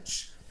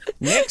Lynch.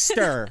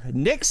 Nixter.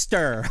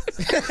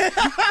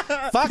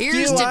 Fuck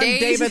you, I'm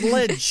David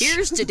Lynch.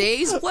 Here's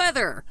today's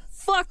weather.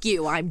 Fuck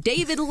you, I'm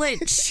David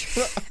Lynch.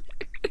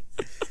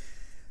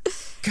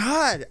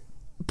 God,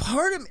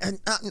 part of me,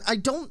 I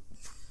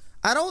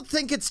don't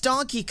think it's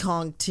Donkey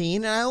Kong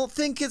Teen, and I don't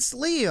think it's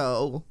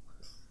Leo.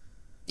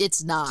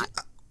 It's not.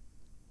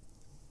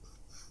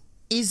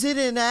 Is it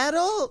an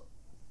adult?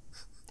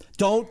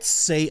 Don't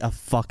say a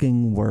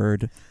fucking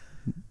word.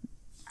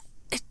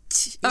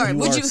 All right, You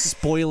would are you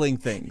spoiling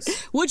things.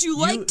 would you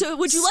like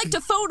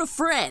to phone a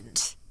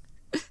friend?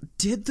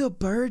 Did the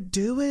bird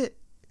do it?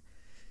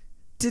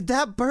 Did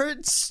that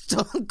bird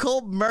Stone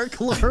Cold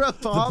Murk Laura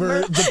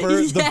Palmer? The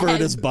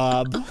bird is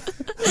Bob.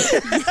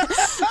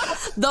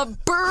 The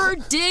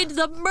bird did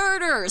the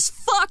murders.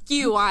 Fuck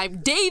you.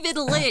 I'm David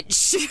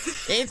Lynch.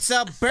 It's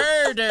a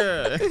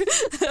birder.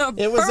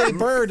 It was a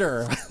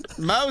birder.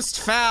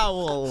 Most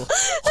foul.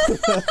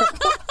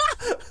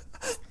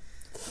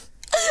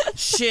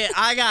 Shit,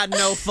 I got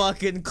no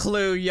fucking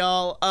clue,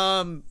 y'all.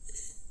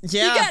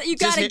 Yeah. You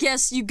gotta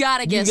guess. You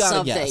gotta guess gotta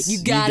something. guess. You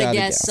You gotta gotta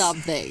guess guess.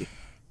 something.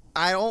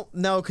 I don't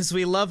know, because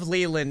we love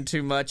Leland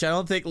too much. I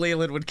don't think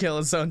Leland would kill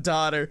his own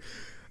daughter.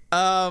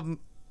 God.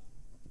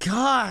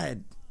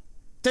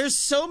 There's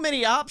so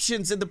many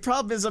options, and the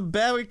problem is I'm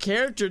bad with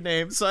character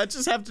names, so I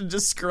just have to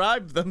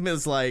describe them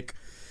as like,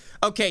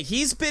 okay,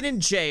 he's been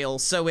in jail,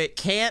 so it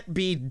can't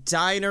be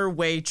diner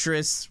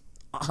waitress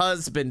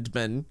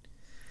husbandman.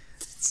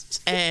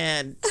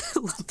 And I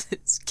love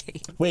this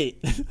game.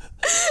 Wait.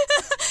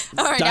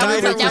 All right,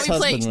 Diner now waitress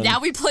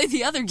husbandman. we play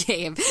the other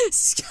game.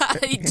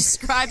 Scotty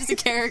describes the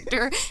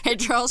character, and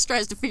Charles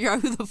tries to figure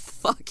out who the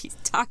fuck he's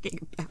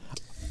talking about.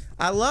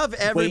 I love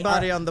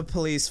everybody on the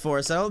police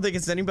force. I don't think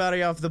it's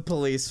anybody off the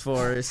police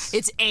force.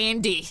 It's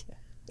Andy.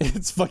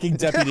 It's fucking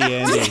Deputy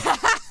Andy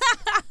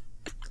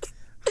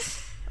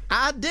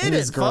I did and it,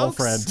 his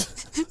girlfriend.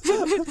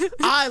 folks.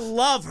 I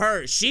love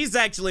her. She's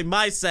actually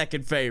my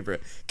second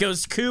favorite.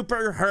 Goes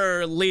Cooper,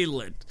 her,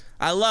 Leland.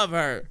 I love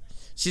her.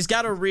 She's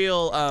got a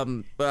real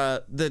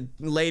the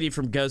lady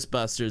from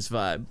Ghostbusters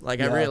vibe.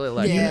 Like I really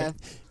like her.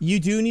 You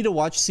do need to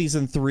watch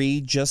season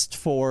 3 just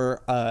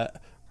for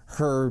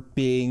her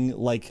being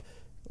like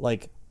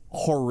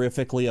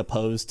horrifically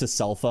opposed to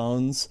cell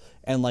phones,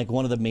 and like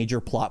one of the major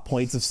plot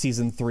points of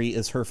season 3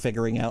 is her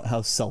figuring out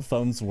how cell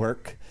phones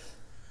work.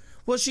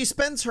 Well, she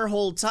spends her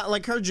whole time,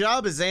 like, her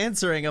job is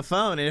answering a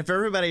phone, and if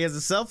everybody has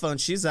a cell phone,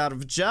 she's out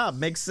of a job.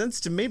 Makes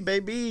sense to me,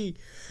 baby.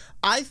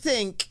 I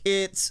think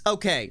it's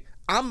okay.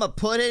 I'm gonna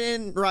put it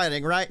in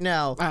writing right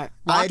now. All right,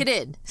 lock it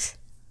in.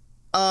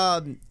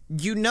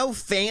 You know,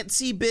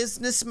 fancy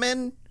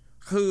businessman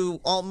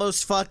who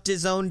almost fucked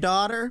his own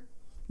daughter?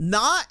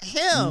 Not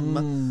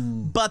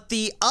him, but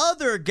the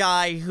other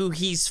guy who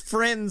he's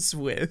friends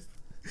with.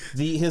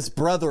 His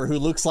brother, who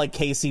looks like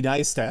Casey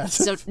Neistat.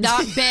 So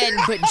not Ben,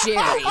 but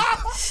Jerry.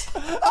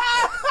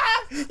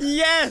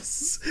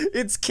 Yes,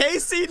 it's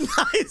Casey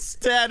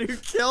Neistat who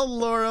killed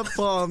Laura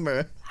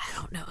Palmer. I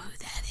don't know who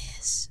that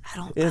is. I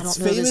don't It's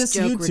know this famous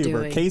joke we're YouTuber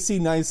doing. Casey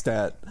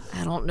Neistat.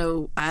 I don't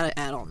know. I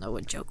don't know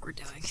what joke we're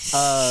doing.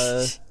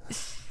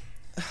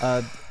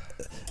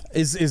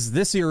 Is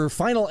this your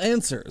final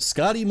answer,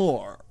 Scotty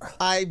Moore?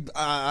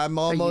 I'm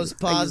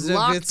almost are you positive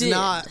locked it's in?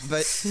 not,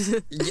 but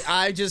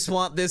I just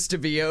want this to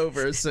be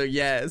over, so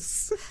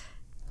yes.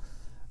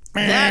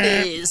 That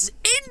is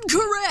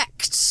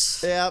incorrect.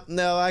 Yep,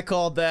 no, I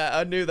called that.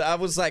 I knew that. I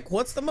was like,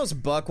 what's the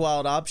most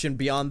buck-wild option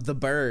beyond the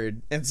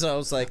bird? And so I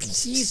was like,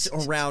 he's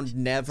around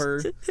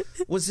never.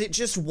 Was it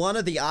just one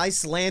of the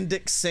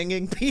Icelandic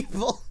singing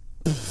people?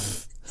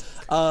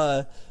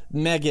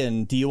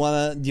 Megan, do you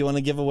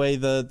wanna give away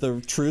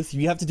the truth?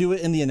 You have to do it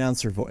in the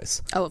announcer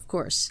voice. Oh, of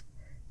course.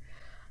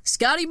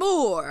 Scotty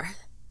Moore.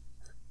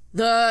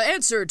 The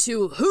answer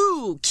to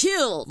who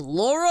killed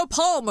Laura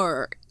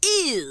Palmer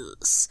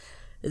is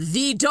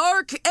the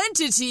dark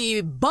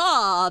entity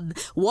Bob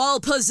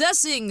while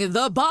possessing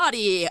the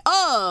body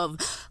of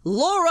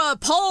Laura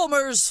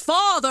Palmer's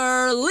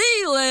father,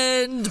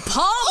 Leland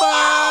Palmer.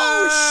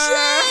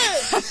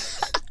 Oh, shit!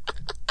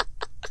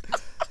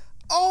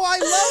 Oh, I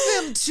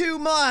love him too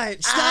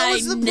much. That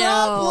was the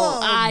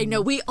problem. I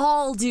know. We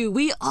all do.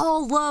 We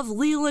all love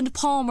Leland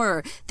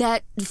Palmer.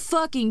 That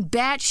fucking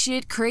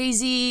batshit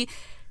crazy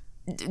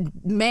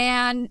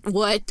man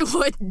what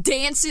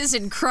dances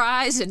and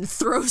cries and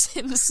throws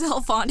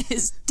himself on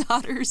his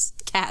daughter's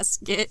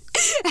casket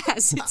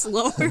as it's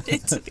lowered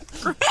into the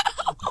ground.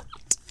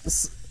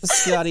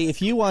 Scotty,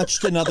 if you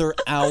watched another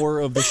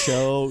hour of the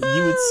show,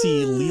 you would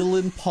see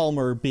Leland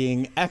Palmer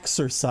being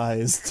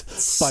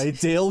exorcised by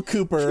Dale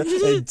Cooper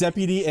and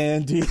Deputy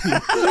Andy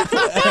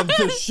and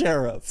the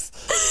sheriff.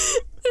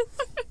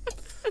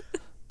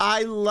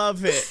 I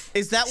love it.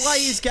 Is that why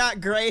he's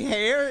got gray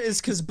hair?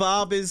 Is because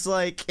Bob is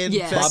like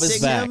infesting Bob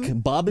is back. him?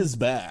 Bob is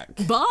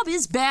back. Bob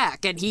is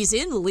back and he's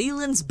in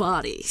Leland's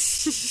body.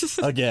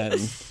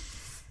 Again.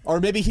 Or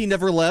maybe he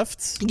never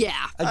left,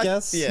 Yeah. I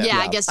guess. yeah. Yeah,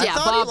 I guess, I yeah.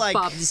 thought he,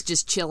 Bob's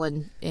just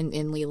chilling in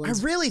I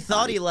Leland's really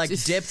thought he body.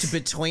 dipped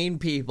between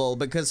people,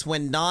 because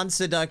when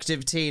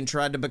non-seductive teen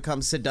tried to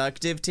become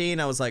seductive teen,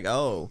 I was like,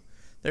 oh,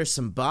 there's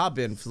some Bob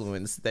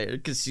influence there,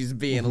 because she's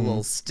being a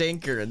little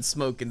stinker and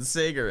smoking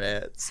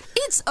cigarettes.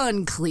 It's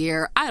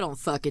unclear. I don't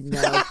fucking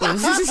know.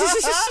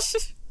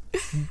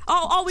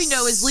 all we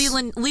know is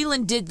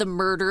Leland did the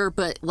murder,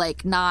 but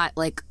like not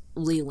like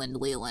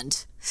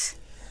Leland.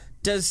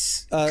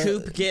 Does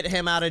Coop get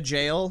him out of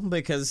jail?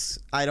 Because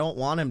I don't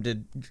want him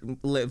to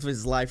live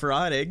his life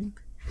rotting.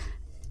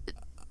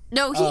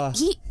 No,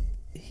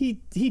 he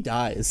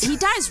dies. he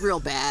dies real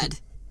bad.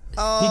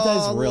 Oh, he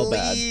dies real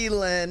bad.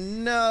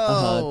 Leland,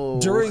 no.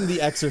 During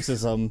the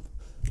exorcism,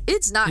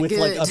 It's not with good.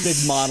 like a big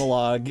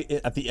monologue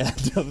at the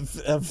end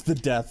of the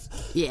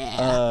death.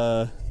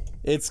 Yeah.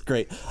 It's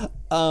great.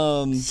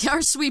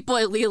 Our sweet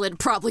boy Leland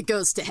probably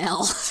goes to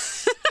hell.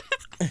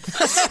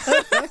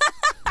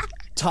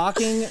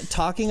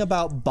 Talking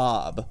about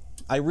Bob,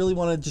 I really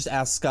want to just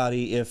ask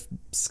Scotty if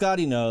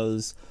Scotty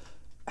knows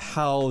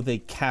how they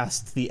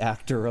cast the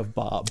actor of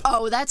Bob.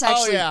 Oh, that's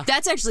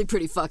actually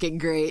pretty fucking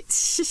great.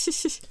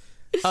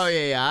 Oh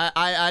yeah.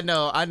 I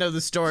know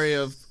the story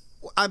of.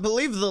 I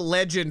believe the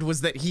legend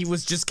was that he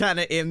was just kind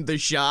of in the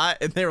shot,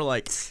 and they were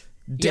like,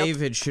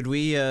 "David, should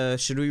we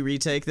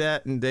retake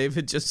that?" And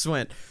David just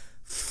went,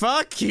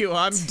 "Fuck you,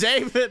 I'm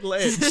David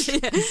Lynch."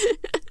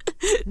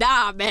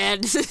 Nah,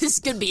 man, this is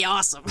gonna be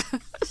awesome.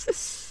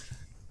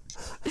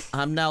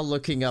 I'm now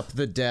looking up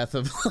the death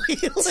of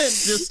Leland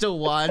just to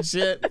watch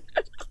it.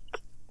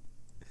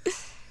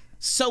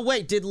 So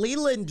wait, did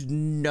Leland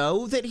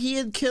know that he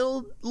had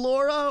killed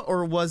Laura,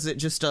 or was it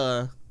just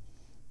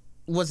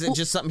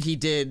just something he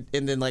did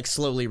and then like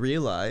slowly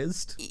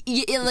realized?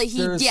 He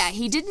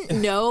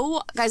didn't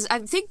know, guys. I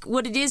think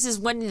what it is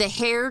when the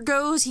hair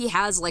goes, he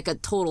has like a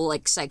total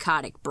like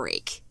psychotic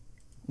break.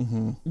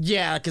 Mm-hmm.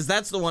 Yeah, because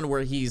that's the one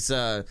where he's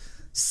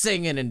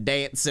singing and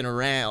dancing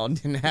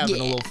around and having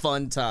a little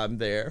fun time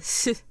there.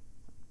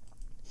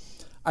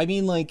 I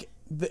mean, like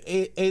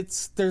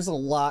there's a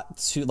lot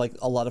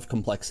of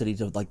complexity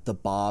to like the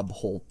Bob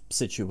whole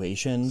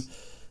situation,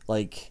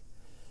 like.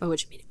 Oh,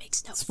 which means it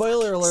makes no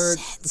Spoiler alert!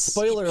 sense.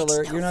 Spoiler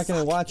alert! You're not going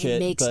to watch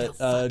it,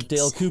 but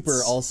Dale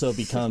Cooper also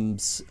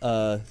becomes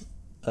a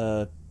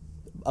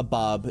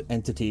Bob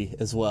entity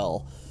as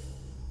well.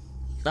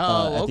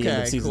 Oh, at the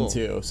end of season cool.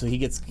 2, so he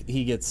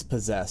gets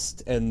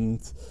possessed,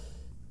 and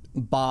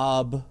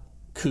Bob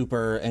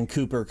Cooper and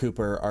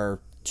Cooper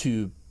are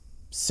two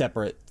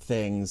separate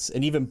things,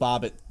 and even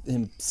Bob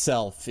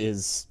himself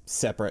is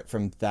separate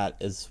from that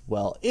as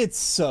well. It's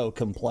so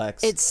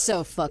complex. It's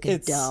so fucking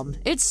dumb.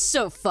 It's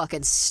so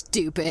fucking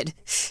stupid.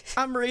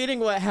 I'm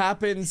reading what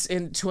happens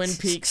in Twin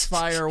Peaks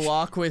Fire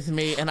Walk with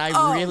Me, and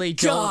I really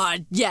don't.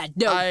 God, yeah,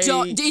 no,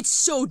 it's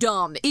so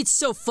dumb. It's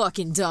so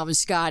fucking dumb,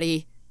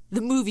 Scotty. The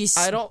movie's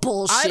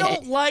bullshit. I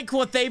don't like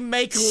what they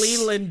make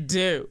Leland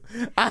do.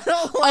 I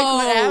don't like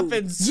what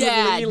happens to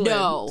Leland.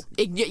 No.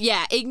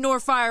 Ignore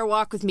Fire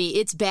Walk with Me.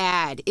 It's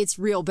bad. It's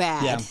real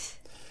bad.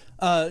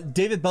 Yeah.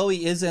 David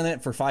Bowie is in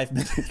it for 5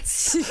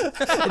 minutes.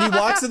 And he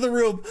walks in the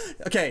room.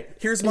 Okay,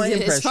 here's my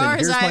impression. As far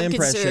as I'm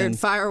concerned,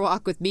 Fire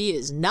Walk with Me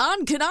is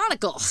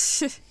non-canonical.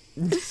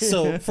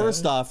 So,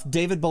 first off,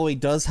 David Bowie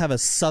does have a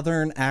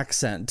southern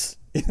accent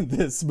in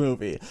this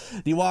movie.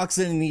 He walks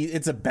in and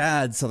it's a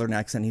bad southern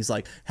accent. He's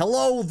like,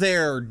 "Hello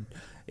there.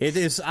 It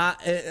is now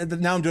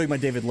I'm doing my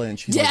David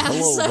Lynch." He's like,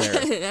 "Hello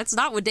there." That's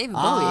not what David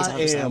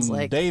Bowie sounds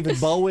like. David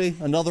Bowie,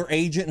 another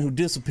agent who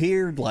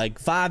disappeared like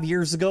 5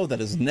 years ago that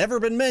has never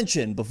been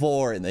mentioned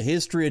before in the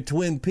history of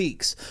Twin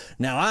Peaks.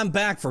 Now I'm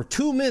back for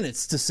 2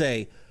 minutes to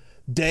say,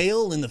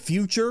 Dale in the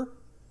future,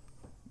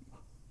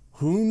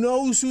 who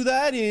knows who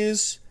that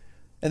is?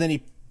 And then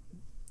he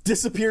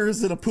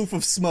disappears in a poof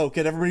of smoke,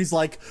 and everybody's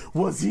like,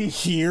 was he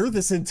here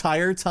this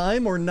entire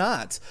time or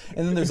not?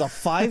 And then there's a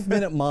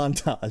 5-minute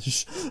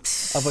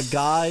montage of a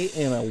guy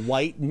in a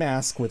white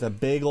mask with a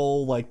big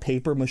old like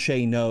paper mache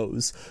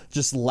nose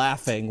just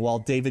laughing while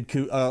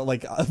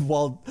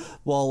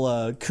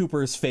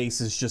Cooper's face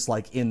is just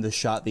like in the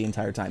shot the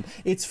entire time.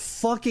 It's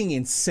fucking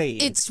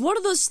insane. It's one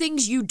of those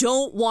things you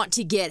don't want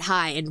to get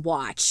high and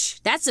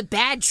watch. That's a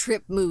bad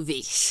trip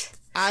movie.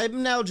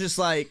 I'm now just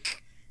like,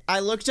 I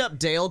looked up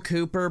Dale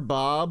Cooper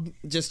Bob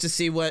just to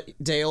see what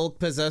Dale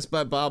possessed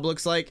by Bob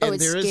looks like, and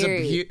it's there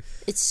scary. is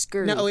It's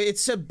scary. No,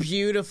 it's a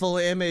beautiful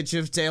image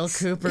of Dale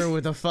Cooper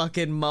with a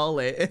fucking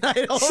mullet, and I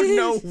don't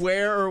know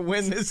where or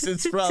when this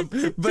is from,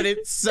 but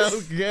it's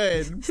so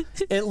good.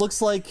 It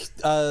looks like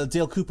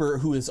Dale Cooper,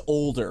 who is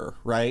older,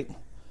 right?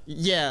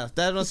 Yeah,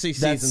 that must be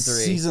season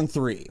 3. Season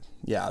 3.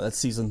 Yeah, that's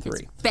season 3.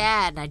 It's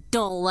bad, and I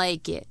don't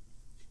like it.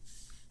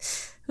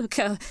 Look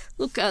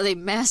how they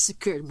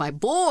massacred my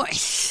boy.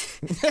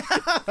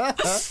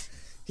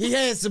 He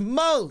has a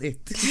mullet.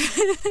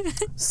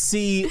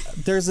 See,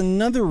 there's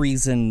another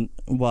reason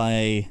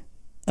why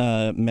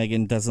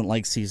Megan doesn't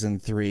like season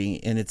 3,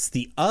 and it's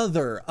the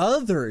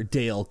other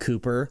Dale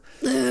Cooper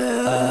named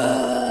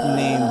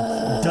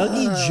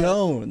Dougie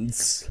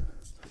Jones.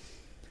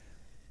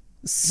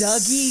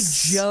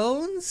 Dougie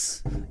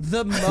Jones?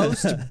 The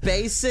most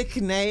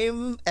basic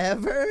name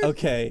ever?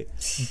 Okay,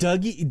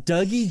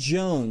 Dougie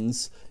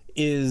Jones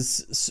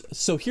is...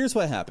 So here's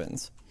what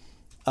happens.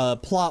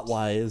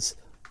 Plot-wise,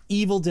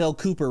 evil Dale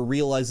Cooper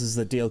realizes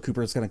that Dale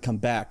Cooper is going to come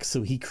back,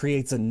 so he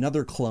creates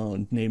another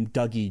clone named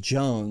Dougie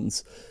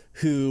Jones,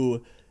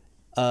 who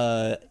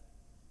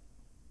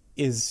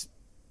is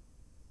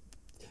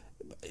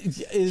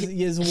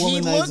is a He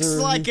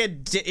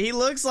womanizer. he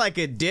looks like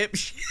a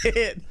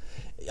dipshit.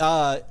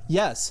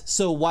 Yes.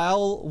 So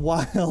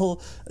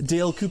while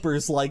Dale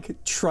Cooper's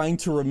like trying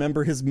to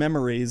remember his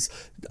memories,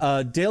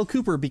 Dale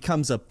Cooper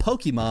becomes a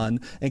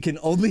Pokemon and can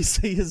only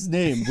say his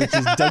name, which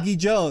is Dougie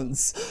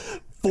Jones,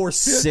 for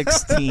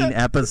 16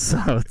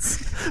 episodes.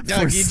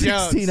 Dougie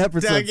Jones.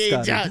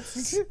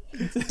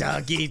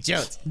 Dougie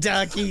Jones.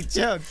 Dougie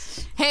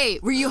Jones. Hey,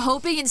 were you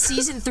hoping in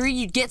season 3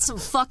 you'd get some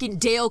fucking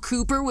Dale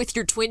Cooper with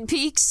your Twin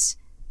Peaks?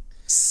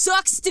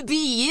 Sucks to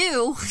be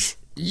you.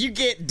 You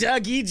get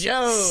Dougie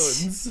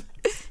Jones.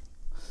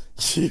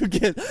 You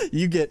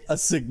get a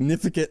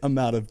significant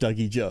amount of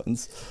Dougie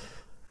Jones.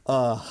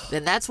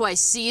 Then that's why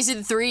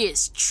season 3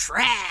 is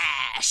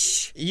trash.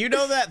 You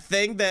know that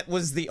thing that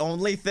was the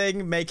only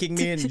thing making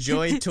me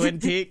enjoy Twin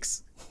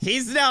Peaks?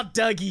 He's now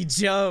Dougie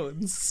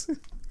Jones.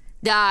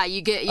 Nah,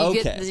 you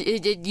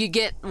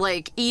get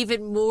like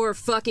even more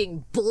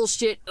fucking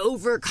bullshit,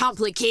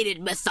 overcomplicated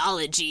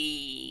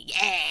mythology.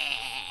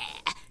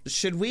 Yeah.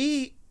 Should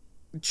we,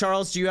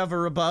 Charles? Do you have a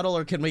rebuttal,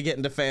 or can we get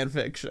into fan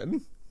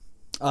fiction?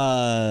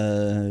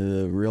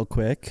 Real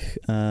quick,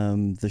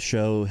 the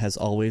show has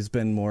always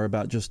been more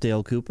about just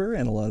Dale Cooper,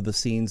 and a lot of the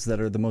scenes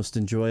that are the most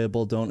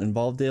enjoyable don't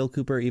involve Dale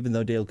Cooper, even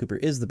though Dale Cooper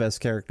is the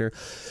best character.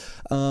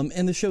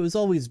 And the show has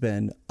always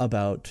been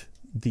about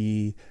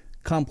the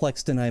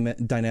complex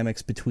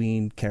dynamics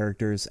between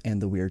characters and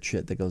the weird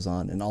shit that goes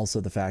on, and also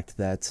the fact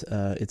that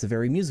it's a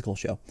very musical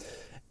show.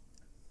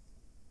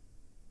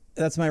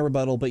 That's my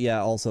rebuttal, but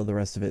yeah, also the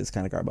rest of it is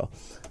kind of garbo.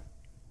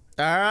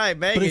 All right,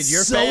 Megan, But it's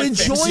you're so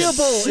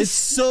enjoyable. It's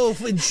so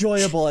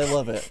enjoyable. I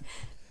love it.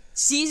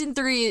 Season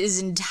 3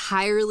 is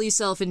entirely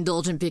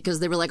self-indulgent because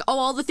they were like, oh,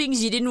 all the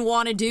things you didn't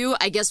want to do,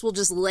 I guess we'll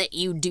just let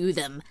you do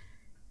them.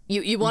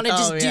 You want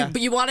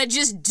to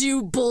just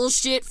do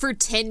bullshit for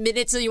 10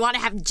 minutes, and you want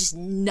to have just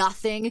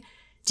nothing?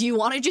 Do you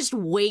want to just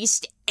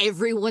waste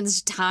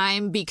everyone's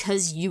time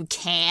because you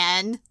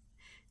can?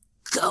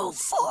 Go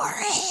for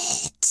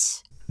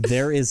it.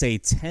 There is a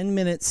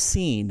 10-minute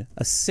scene,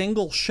 a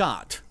single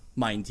shot,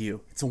 mind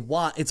you. It's a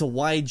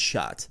wide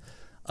shot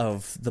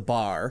of the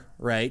bar,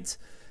 right?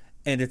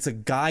 And it's a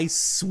guy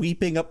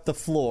sweeping up the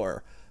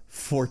floor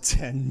for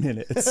 10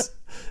 minutes.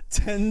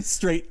 10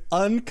 straight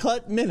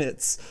uncut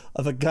minutes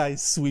of a guy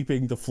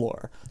sweeping the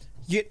floor.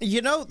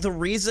 You know the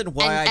reason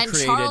why I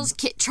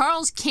created...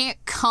 Charles can't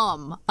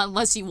come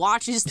unless he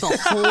watches the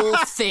whole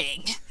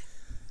thing.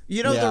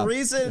 You know, the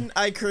reason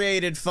I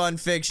created Fun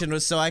Fiction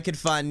was so I could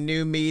find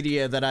new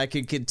media that I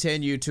could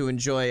continue to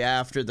enjoy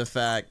after the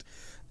fact.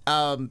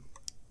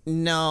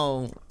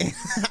 No,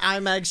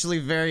 I'm actually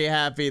very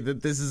happy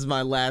that this is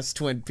my last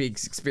Twin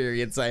Peaks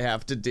experience I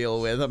have to deal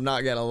with. I'm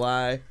not gonna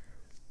lie.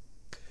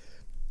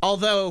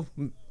 Although,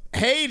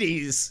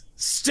 Hades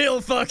still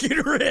fucking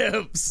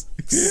rips.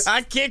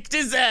 I kicked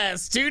his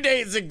ass 2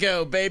 days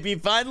ago, baby.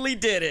 Finally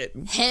did it.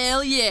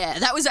 Hell yeah.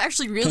 That was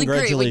actually really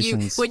great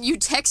when you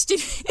texted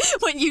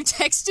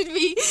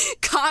me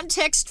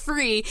context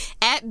free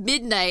at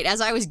midnight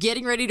as I was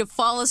getting ready to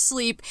fall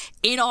asleep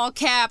in all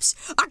caps.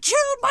 I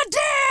killed my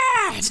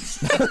dad.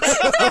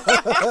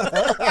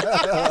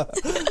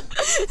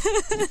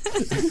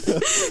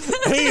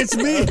 Hey, it's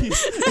me.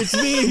 It's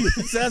me,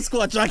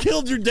 Sasquatch. I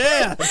killed your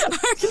dad.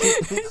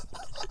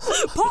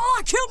 Paul,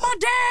 I killed my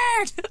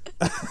dad.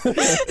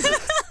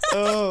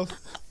 Oh,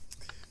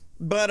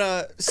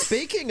 but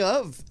speaking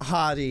of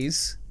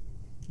hotties,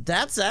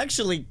 that's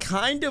actually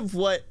kind of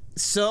what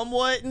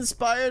somewhat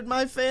inspired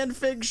my fan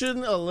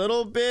fiction a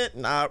little bit.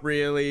 Not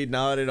really,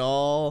 not at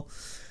all.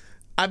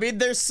 I mean,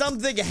 there's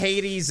something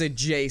Hades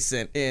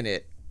adjacent in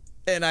it,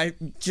 and I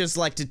just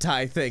like to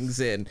tie things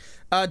in.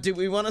 Do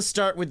we want to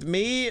start with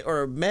me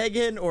or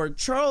Megan or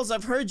Charles?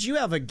 I've heard you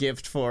have a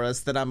gift for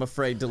us that I'm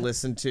afraid to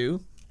listen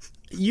to.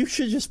 You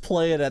should just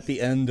play it at the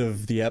end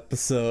of the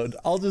episode.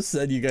 I'll just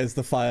send you guys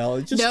the file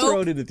and just throw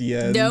it in at the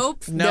end.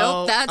 Nope.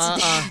 That's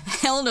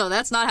hell no.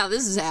 That's not how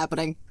this is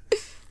happening.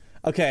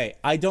 Okay,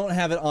 I don't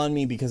have it on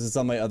me because it's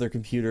on my other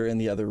computer in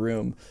the other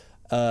room.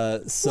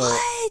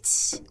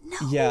 What?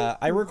 No. Yeah,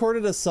 I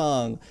recorded a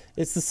song.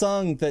 It's the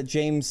song that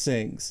James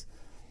sings,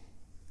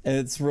 and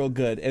it's real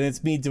good. And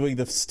it's me doing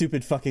the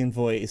stupid fucking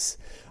voice.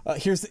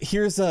 Here's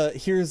a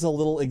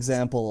little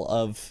example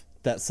of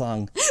that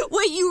song.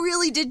 Wait, you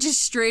really did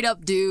just straight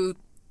up do...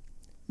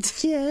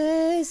 Just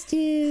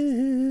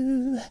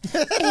you and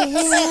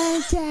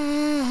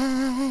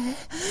I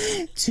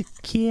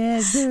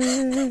together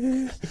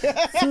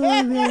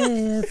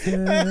forever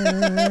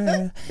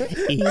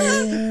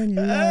in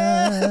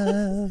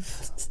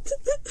love.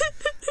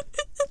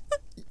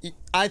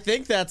 I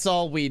think that's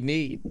all we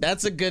need.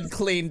 That's a good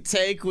clean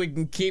take. We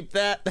can keep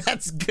that.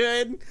 That's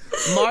good.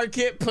 Mark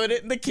it, put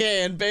it in the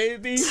can,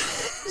 baby.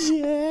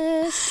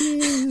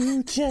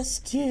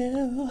 Just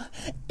you,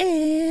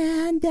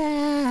 and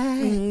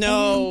I.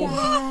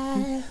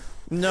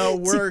 No,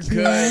 we're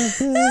good.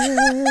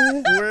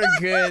 We're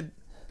good.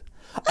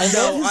 I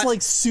love his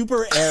like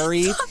super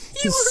airy,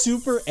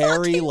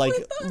 like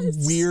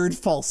weird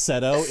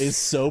falsetto is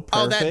so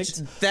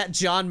perfect. Oh, that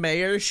John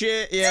Mayer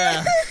shit,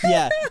 yeah.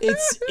 Yeah,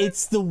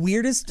 it's the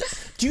weirdest.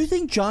 Do you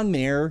think John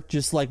Mayer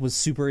just like was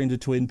super into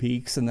Twin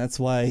Peaks and that's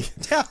why?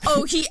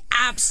 Oh, he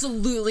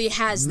absolutely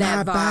has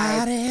that vibe. My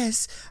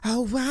body's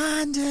a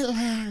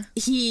wonderland.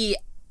 He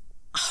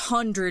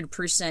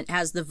 100%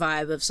 has the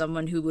vibe of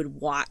someone who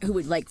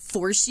would like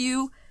force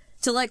you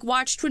to like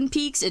watch Twin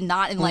Peaks and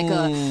not in like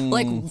a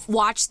like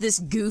watch this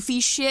goofy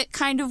shit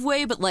kind of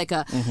way, but like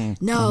a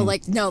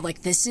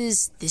like this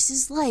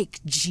is like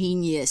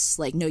genius.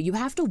 Like, no, you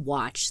have to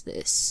watch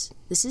this.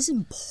 This is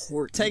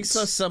important. Takes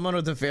us someone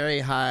with a very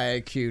high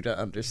IQ to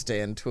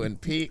understand Twin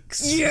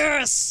Peaks.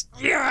 Yes.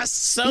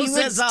 So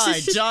says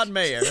I, John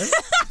Mayer.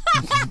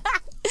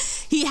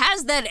 He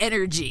has that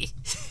energy.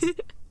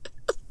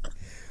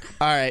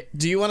 All right.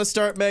 Do you want to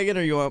start, Megan,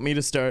 or you want me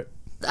to start?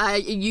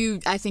 I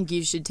think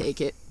you should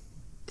take it.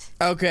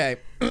 Okay.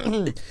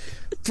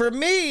 For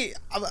me,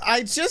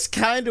 I just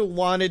kind of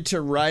wanted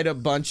to write a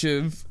bunch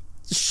of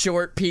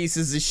short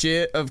pieces of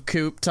shit of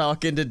Coop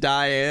talking to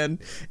Diane,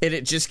 and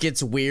it just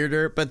gets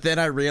weirder. But then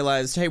I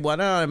realized, hey, why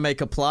don't I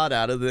make a plot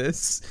out of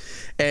this?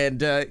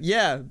 And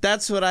yeah,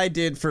 that's what I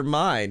did for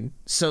mine.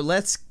 So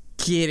let's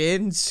get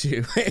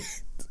into it.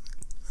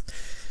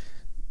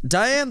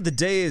 Diane, the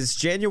day is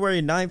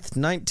January 9th,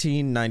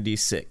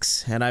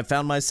 1996, and I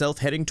found myself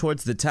heading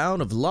towards the town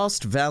of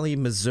Lost Valley,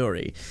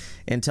 Missouri.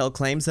 Intel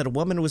claims that a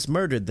woman was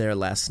murdered there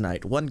last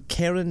night, one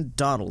Karen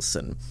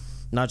Donaldson.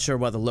 Not sure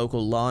why the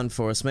local law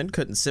enforcement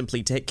couldn't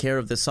simply take care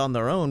of this on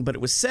their own, but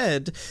it was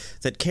said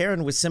that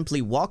Karen was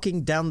simply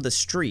walking down the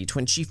street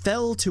when she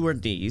fell to her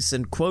knees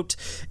and, quote,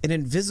 an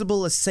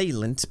invisible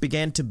assailant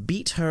began to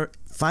beat her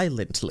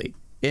violently,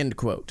 end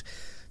quote.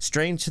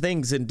 Strange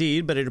things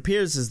indeed, but it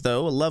appears as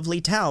though a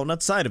lovely town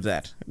outside of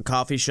that. A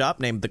coffee shop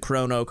named the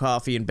Chrono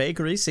Coffee and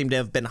Bakery seemed to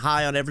have been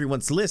high on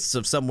everyone's lists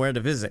of somewhere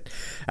to visit.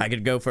 I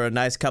could go for a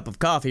nice cup of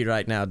coffee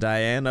right now,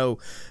 Diane. Oh,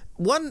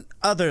 one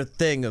other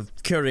thing of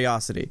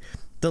curiosity.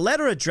 The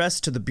letter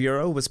addressed to the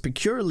Bureau was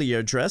peculiarly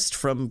addressed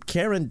from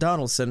Karen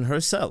Donaldson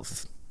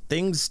herself.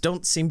 Things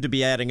don't seem to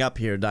be adding up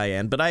here,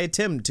 Diane, but I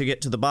attempt to get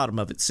to the bottom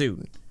of it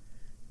soon.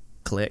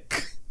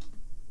 Click.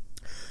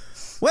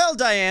 Well,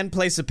 Diane,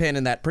 place a pin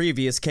in that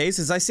previous case,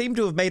 as I seem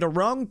to have made a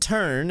wrong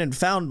turn and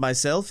found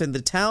myself in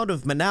the town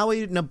of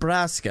Monowi,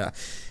 Nebraska.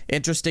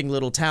 Interesting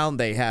little town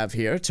they have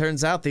here.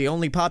 Turns out the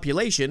only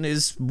population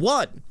is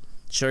 1.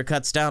 Sure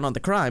cuts down on the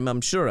crime,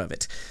 I'm sure of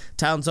it.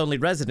 Town's only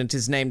resident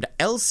is named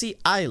Elsie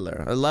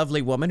Eiler, a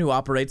lovely woman who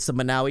operates the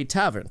Monowi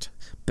Tavern.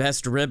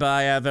 Best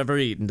ribeye I've ever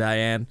eaten,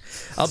 Diane.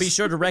 I'll be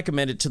sure to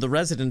recommend it to the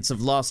residents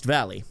of Lost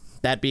Valley.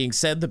 That being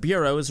said, the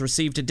Bureau has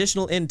received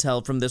additional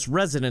intel from this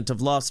resident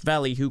of Lost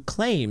Valley who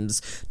claims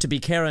to be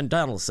Karen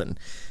Donaldson.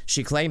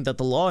 She claimed that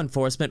the law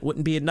enforcement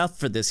wouldn't be enough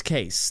for this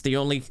case,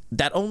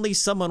 that only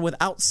someone with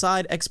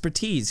outside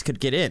expertise could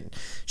get in.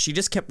 She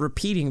just kept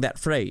repeating that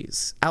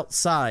phrase,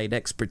 outside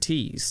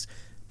expertise.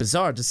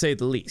 Bizarre to say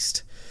the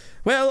least.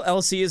 Well,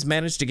 Elsie has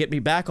managed to get me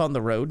back on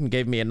the road and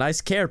gave me a nice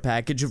care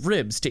package of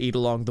ribs to eat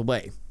along the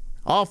way.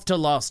 Off to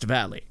Lost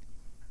Valley.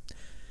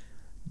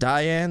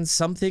 Diane,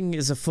 something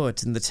is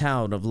afoot in the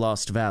town of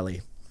Lost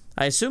Valley.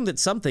 I assume that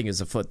something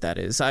is afoot, that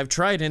is. I've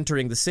tried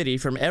entering the city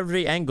from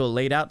every angle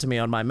laid out to me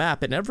on my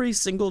map, and every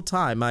single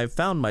time I've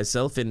found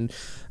myself in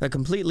a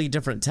completely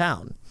different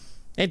town.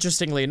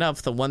 Interestingly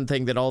enough, the one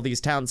thing that all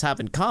these towns have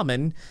in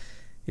common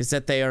is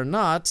that they are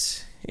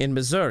not in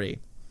Missouri.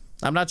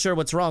 I'm not sure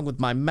what's wrong with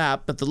my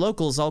map, but the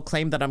locals all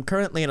claim that I'm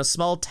currently in a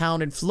small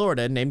town in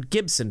Florida named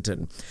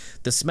Gibsonton.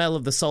 The smell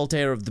of the salt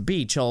air of the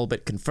beach all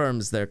but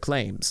confirms their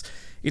claims.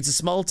 It's a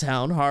small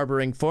town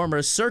harboring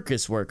former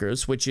circus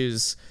workers, which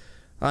is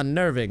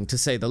unnerving to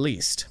say the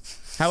least.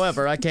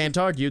 However, I can't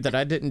argue that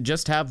I didn't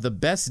just have the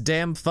best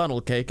damn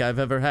funnel cake I've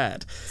ever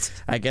had.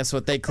 I guess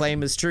what they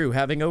claim is true.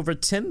 Having over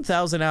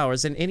 10,000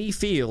 hours in any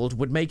field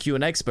would make you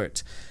an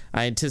expert.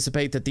 I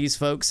anticipate that these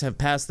folks have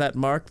passed that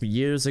mark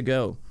years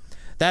ago.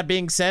 That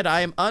being said,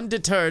 I am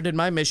undeterred in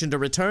my mission to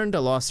return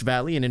to Lost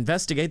Valley and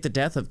investigate the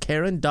death of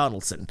Karen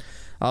Donaldson.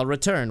 I'll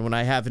return when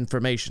I have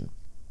information.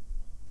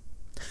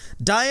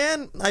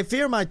 Diane, I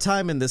fear my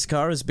time in this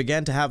car has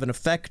begun to have an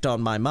effect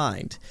on my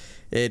mind.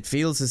 It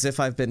feels as if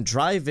I've been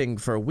driving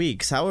for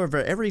weeks.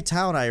 However, every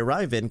town I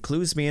arrive in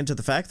clues me into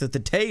the fact that the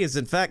day is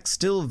in fact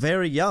still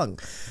very young.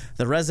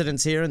 The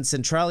residents here in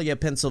Centralia,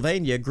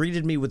 Pennsylvania,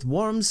 greeted me with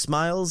warm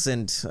smiles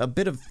and a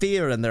bit of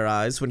fear in their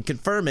eyes when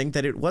confirming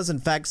that it was in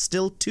fact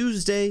still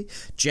Tuesday,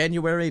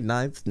 January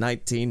 9th,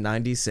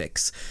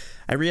 1996.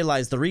 I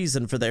realized the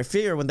reason for their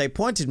fear when they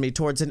pointed me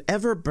towards an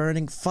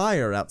ever-burning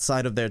fire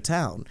outside of their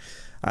town.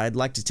 I'd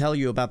like to tell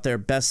you about their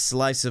best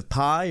slice of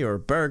pie or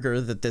burger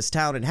that this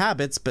town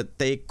inhabits, but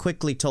they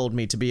quickly told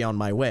me to be on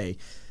my way,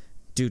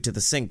 due to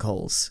the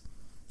sinkholes.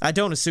 I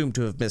don't assume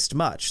to have missed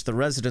much. The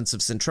residents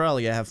of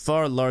Centralia have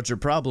far larger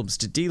problems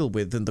to deal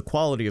with than the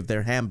quality of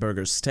their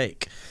hamburger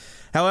steak.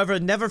 However,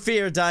 never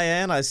fear,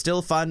 Diane, I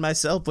still find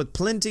myself with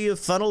plenty of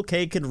funnel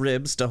cake and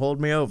ribs to hold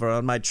me over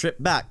on my trip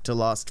back to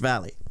Lost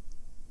Valley.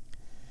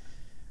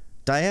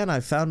 Diane, I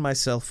found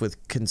myself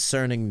with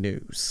concerning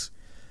news.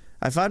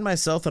 I find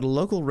myself at a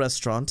local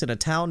restaurant in a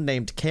town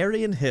named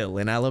Carrion Hill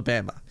in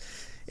Alabama.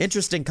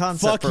 Interesting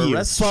concept for a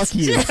restaurant. Fuck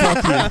you.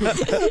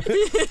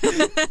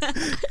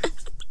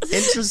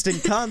 Interesting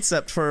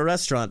concept for a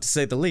restaurant, to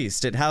say the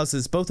least. It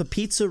houses both a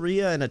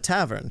pizzeria and a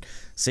tavern.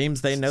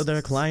 Seems they know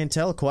their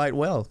clientele quite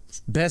well.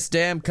 Best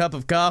damn cup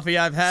of coffee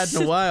I've had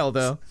in a while,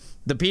 though.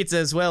 The pizza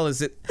as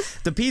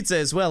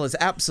well is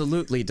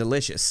absolutely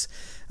delicious.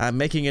 I'm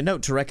making a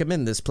note to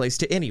recommend this place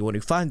to anyone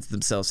who finds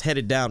themselves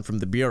headed down from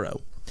the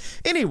bureau.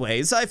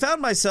 Anyways, I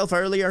found myself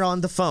earlier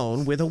on the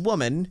phone with a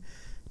woman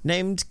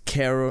named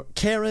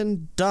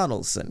Karen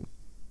Donaldson.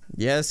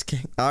 Yes,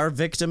 our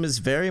victim is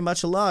very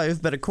much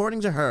alive, but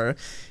according to her,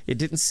 it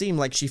didn't seem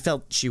like she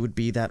felt she would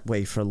be that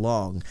way for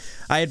long.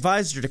 I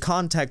advised her to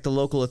contact the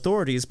local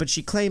authorities, but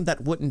she claimed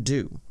that wouldn't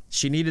do.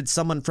 She needed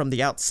someone from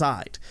the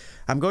outside.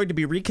 I'm going to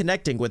be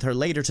reconnecting with her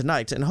later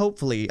tonight, and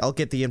hopefully I'll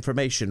get the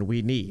information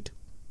we need.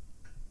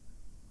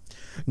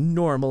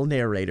 Normal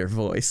narrator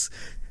voice.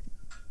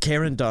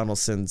 Karen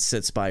Donaldson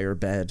sits by her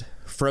bed,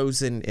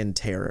 frozen in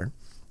terror.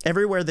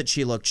 Everywhere that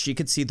she looked, she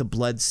could see the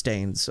blood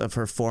stains of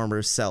her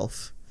former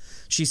self.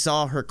 She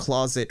saw her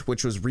closet,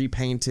 which was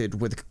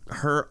repainted with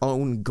her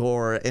own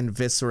gore and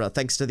viscera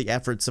thanks to the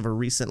efforts of a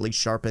recently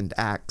sharpened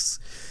axe.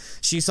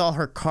 She saw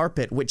her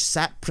carpet, which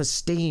sat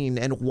pristine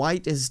and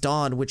white as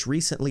dawn, which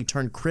recently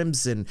turned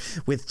crimson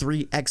with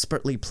 3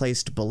 expertly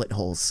placed bullet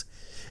holes.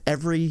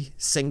 Every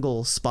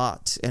single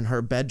spot in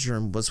her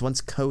bedroom was once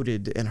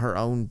coated in her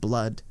own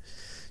blood.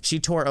 She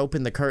tore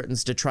open the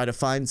curtains to try to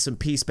find some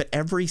peace, but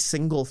every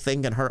single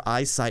thing in her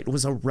eyesight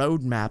was a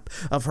roadmap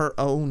of her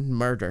own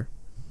murder.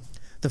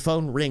 The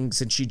phone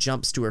rings and she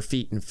jumps to her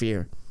feet in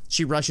fear.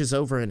 She rushes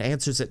over and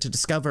answers it to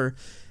discover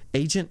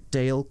Agent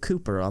Dale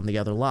Cooper on the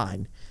other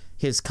line.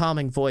 His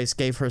calming voice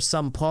gave her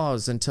some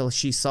pause until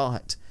she saw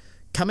it.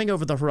 Coming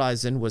over the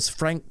horizon was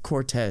Frank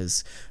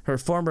Cortez, her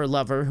former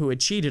lover who had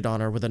cheated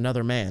on her with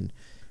another man.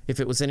 If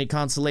it was any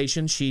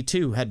consolation, she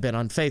too had been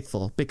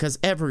unfaithful, because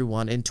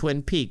everyone in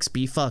Twin Peaks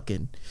be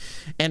fucking.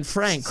 And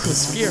Frank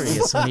was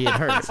furious when he had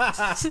heard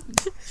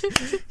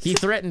it. He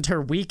threatened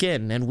her week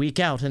in and week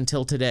out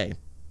until today,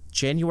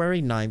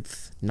 January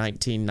 9th,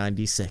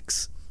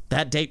 1996.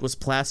 That date was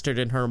plastered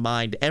in her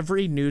mind.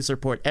 Every news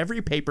report,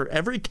 every paper,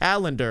 every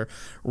calendar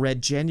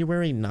read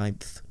January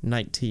 9th,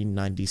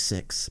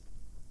 1996.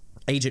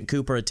 Agent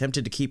Cooper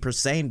attempted to keep her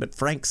sane, but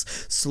Frank's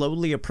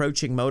slowly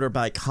approaching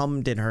motorbike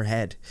hummed in her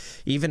head.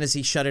 Even as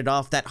he shut it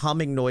off, that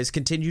humming noise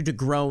continued to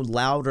groan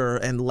louder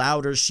and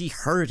louder. She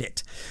heard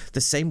it,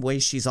 the same way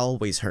she's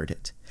always heard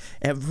it.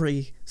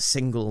 Every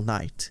single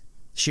night.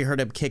 She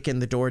heard him kick in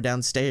the door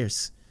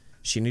downstairs.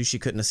 She knew she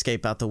couldn't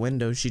escape out the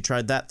window. She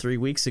tried that 3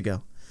 weeks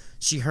ago.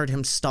 She heard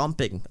him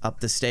stomping up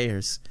the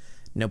stairs.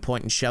 No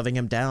point in shoving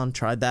him down.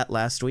 Tried that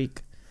last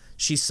week.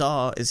 She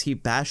saw as he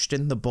bashed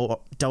in the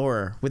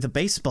door with a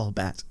baseball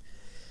bat.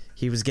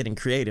 He was getting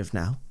creative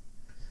now.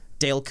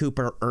 Dale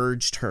Cooper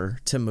urged her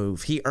to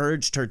move. He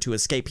urged her to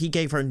escape. He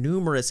gave her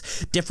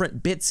numerous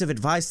different bits of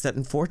advice that,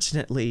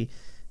 unfortunately,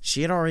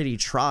 she had already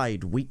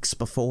tried weeks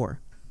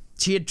before.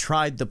 She had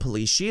tried the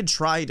police. She had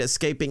tried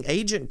escaping.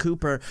 Agent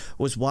Cooper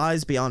was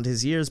wise beyond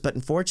his years, but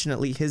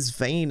unfortunately his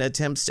vain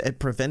attempts at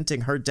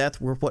preventing her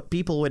death were what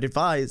people would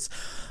advise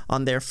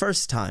on their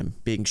first time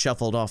being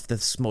shuffled off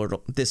this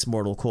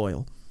mortal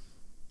coil.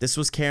 This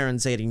was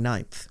Karen's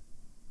 89th.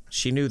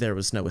 She knew there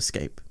was no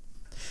escape.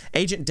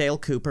 Agent Dale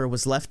Cooper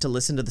was left to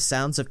listen to the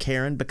sounds of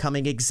Karen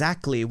becoming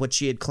exactly what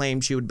she had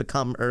claimed she would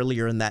become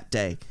earlier in that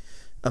day,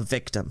 a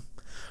victim.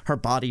 Her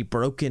body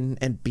broken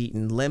and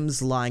beaten,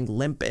 limbs lying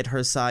limp at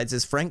her sides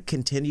as Frank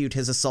continued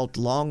his assault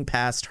long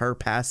past her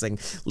passing,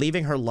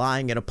 leaving her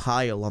lying in a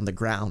pile on the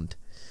ground.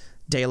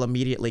 Dale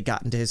immediately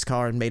got into his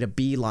car and made a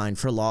beeline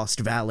for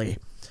Lost Valley.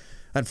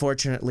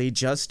 Unfortunately,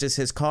 just as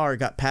his car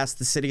got past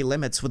the city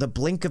limits with a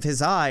blink of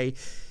his eye,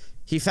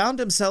 he found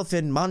himself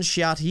in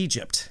Manshiat,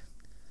 Egypt.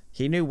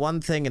 He knew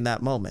one thing in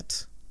that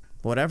moment.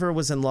 Whatever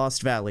was in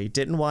Lost Valley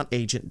didn't want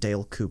Agent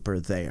Dale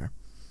Cooper there.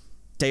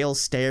 Dale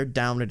stared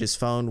down at his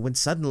phone when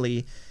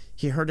suddenly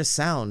he heard a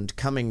sound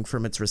coming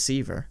from its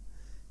receiver.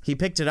 He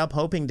picked it up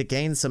hoping to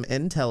gain some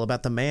intel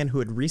about the man who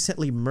had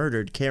recently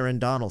murdered Karen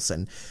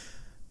Donaldson,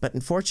 but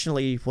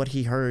unfortunately what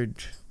he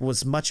heard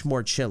was much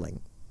more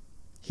chilling.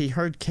 He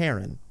heard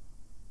Karen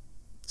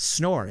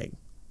snoring.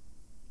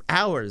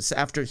 Hours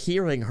after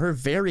hearing her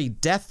very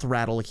death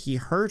rattle, he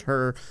heard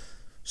her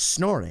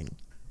snoring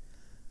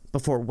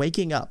before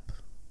waking up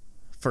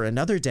for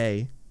another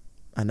day,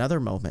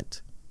 another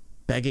moment,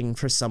 begging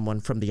for someone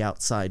from the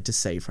outside to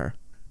save her.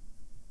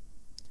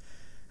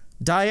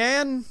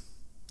 Diane,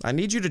 I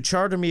need you to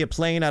charter me a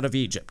plane out of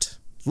Egypt.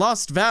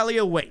 Lost Valley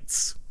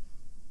awaits.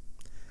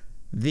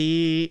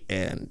 The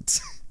end.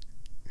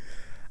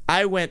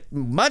 I went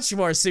much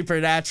more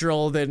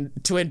supernatural than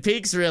Twin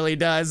Peaks really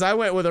does. I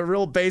went with a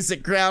real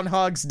basic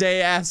Groundhog's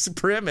Day-ass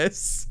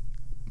premise.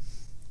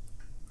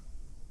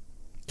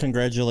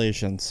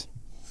 Congratulations.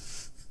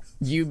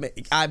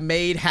 I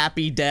made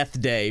Happy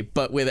Death Day,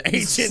 but with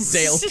Agent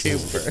Dale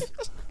Cooper.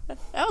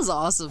 That was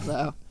awesome,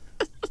 though.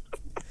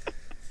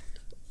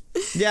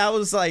 Yeah, I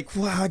was like,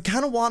 wow, I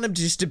kind of want him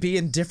just to be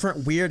in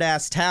different weird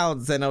ass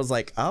towns. And I was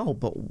like, oh,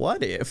 but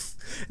what if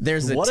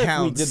there's a What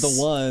town? if we did the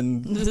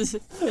one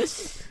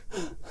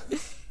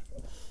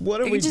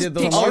What if I we could just did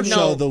the picture our oh, show,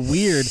 no. The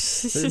Weird?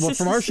 Well,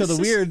 from our show, The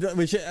Weird,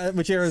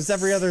 which airs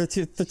every other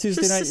the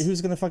Tuesday night.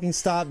 Who's gonna fucking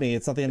stop me?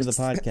 It's not the end of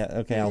the podcast.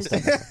 Okay, I'll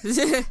stop.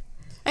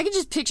 I can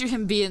just picture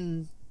him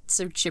being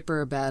so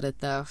chipper about it,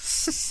 though.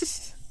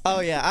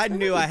 Oh yeah, I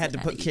knew I had to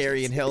put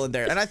Carrie and Hill in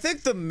there. And I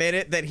think the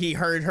minute that he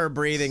heard her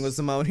breathing was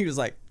the moment he was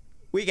like,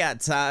 we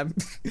got time.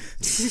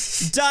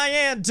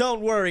 Diane,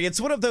 don't worry.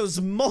 It's one of those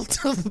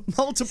multiple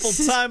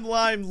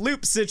timeline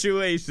loop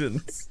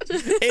situations.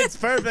 It's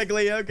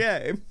perfectly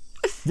okay.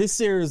 This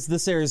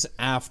airs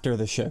after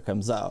the show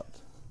comes out.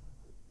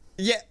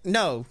 Yeah,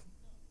 no.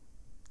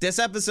 This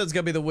episode's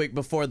gonna be the week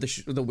before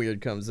the Weird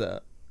comes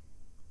out.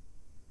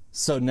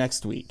 So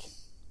next week.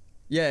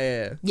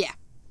 Yeah. Yeah.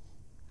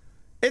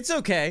 It's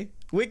okay.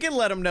 We can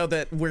let him know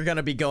that we're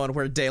gonna be going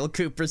where Dale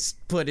Cooper's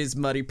put his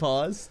muddy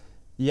paws.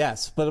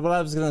 Yes, but what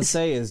I was gonna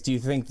say is, do you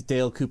think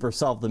Dale Cooper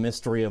solved the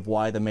mystery of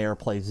why the mayor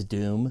plays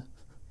Doom?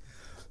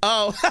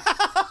 Oh.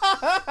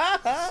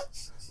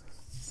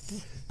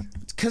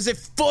 Because it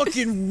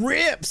fucking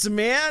rips,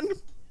 man.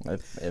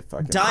 It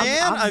fucking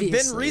Diane, I've been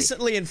Obviously.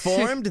 recently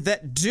informed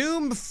that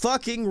Doom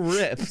fucking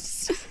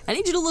rips. I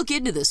need you to look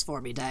into this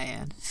for me,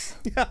 Diane.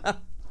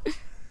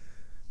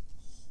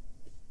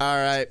 All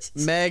right,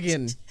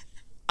 Megan,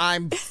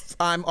 I'm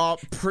all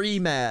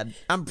pre-mad.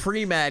 I'm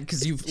pre-mad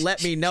because you've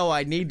let me know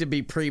I need to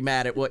be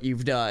pre-mad at what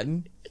you've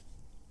done.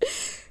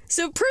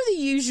 So per the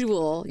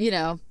usual,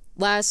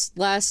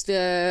 last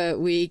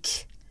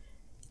week,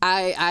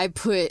 I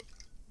put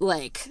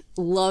like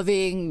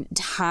loving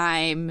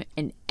time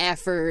and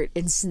effort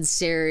and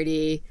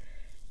sincerity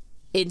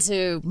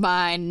into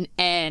mine,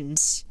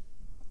 and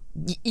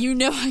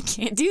I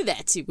can't do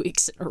that 2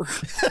 weeks in a row.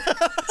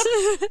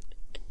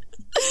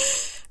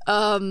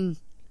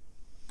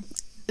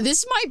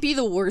 This might be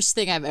the worst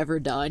thing I've ever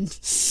done.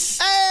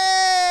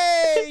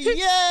 Hey,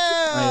 yeah!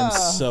 I am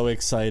so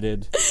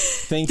excited.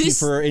 Thank you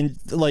for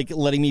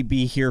letting me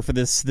be here for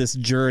this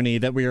journey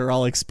that we are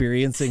all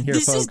experiencing here,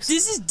 folks.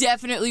 This is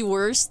definitely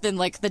worse than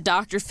like the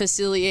Dr.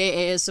 Facilier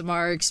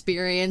ASMR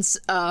experience.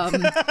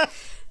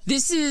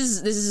 This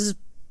is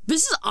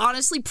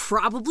honestly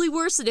probably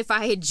worse than if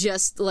I had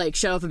just like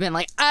shut up and been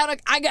like,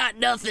 I got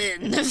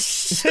nothing.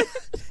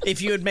 If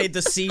you had made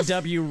the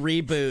CW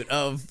reboot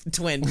of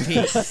Twin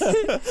Peaks.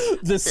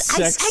 The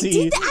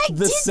sexy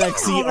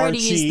that already Archie.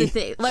 is the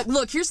thing. Like,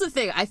 look, here's the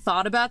thing. I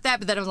thought about that,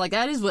 but then I was like,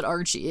 that is what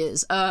Archie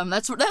is.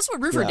 That's what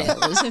Riverdale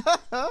is.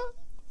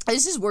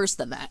 This is worse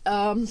than that.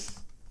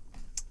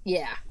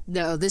 Yeah.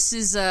 No, this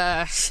is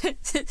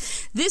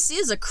this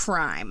is a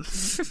crime.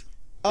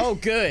 Oh,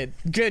 good.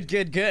 Good.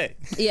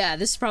 Yeah,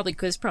 this probably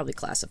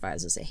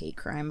classifies as a hate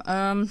crime.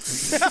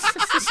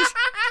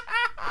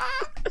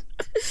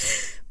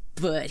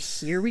 But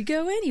here we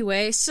go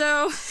anyway.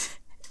 So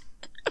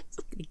I'm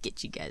gonna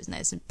get you guys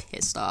nice and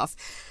pissed off.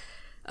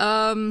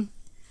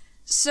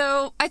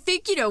 So I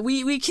think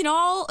we can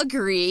all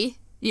agree.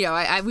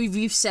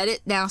 We've said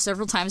it now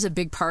several times. A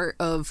big part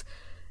of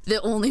the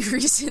only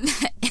reason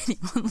that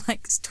anyone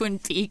likes Twin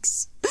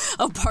Peaks,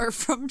 apart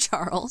from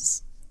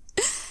Charles,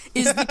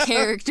 is the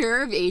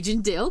character of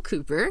Agent Dale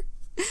Cooper.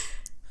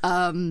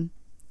 And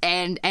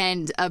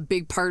a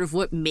big part of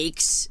what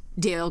makes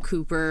Dale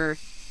Cooper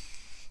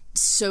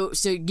so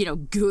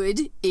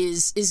good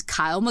is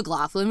Kyle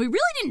MacLachlan. We really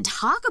didn't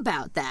talk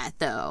about that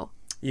though.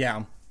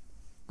 Yeah.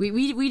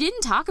 We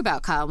didn't talk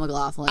about Kyle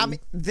MacLachlan. I mean,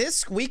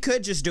 we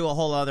could just do a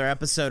whole other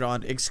episode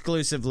on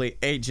exclusively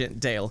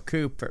Agent Dale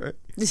Cooper.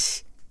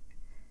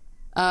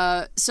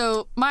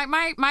 So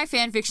my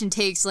fan fiction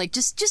takes like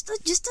just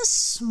a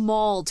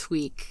small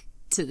tweak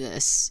to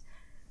this.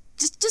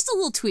 Just a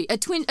little tweak, a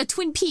twin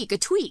peak, a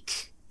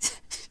tweak.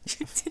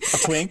 A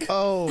twink?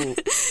 Oh.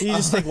 You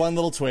just take one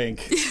little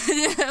twink.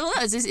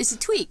 It's a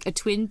tweak, a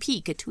twin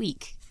peak, a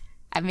tweak.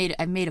 I made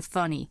a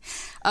funny.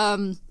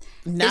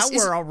 Now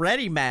we're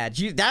already mad.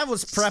 That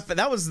was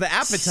the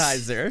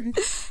appetizer.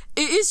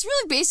 It's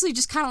really basically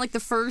just kind of like the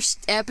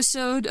first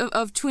episode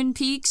of Twin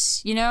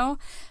Peaks,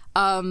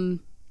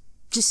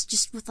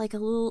 just with like a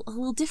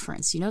little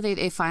difference.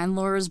 They find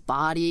Laura's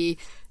body.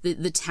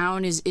 The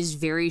town is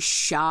very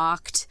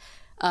shocked.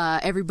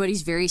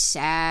 Everybody's very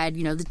sad.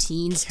 The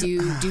teens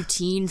do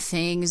teen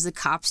things. The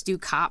cops do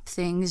cop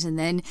things. And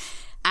then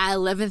at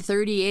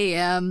 11:30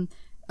 a.m.,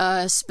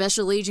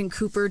 Special Agent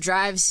Cooper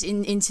drives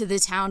into the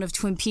town of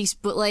Twin Peaks.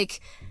 But like,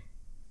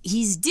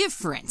 he's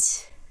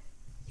different.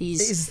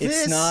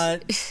 It's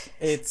not.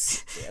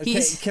 It's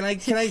okay.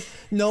 Can I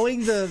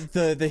knowing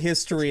the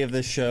history of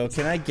this show?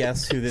 Can I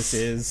guess who this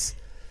is?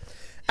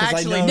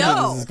 Actually,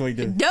 no. This is going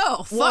to...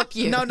 No, fuck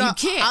you. No, You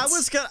can't.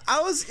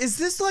 Is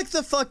this like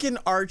the fucking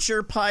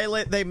Archer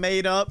pilot they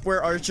made up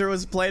where Archer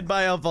was played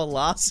by a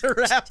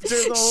velociraptor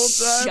the whole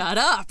time? Shut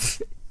up.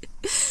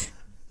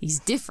 He's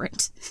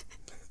different.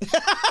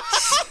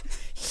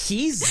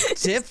 He's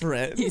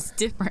different. He's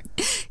different.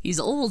 He's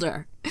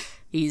older.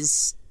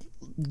 He's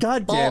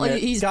God damn it.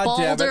 He's God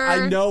damn it. balder.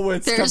 I know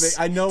what's coming.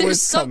 I know what's coming.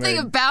 There's something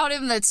about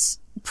him that's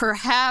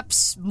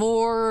perhaps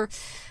more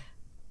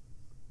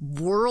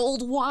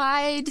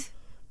worldwide.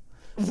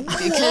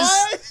 Because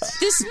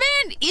this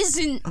man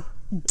isn't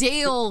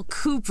Dale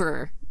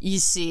Cooper, you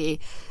see.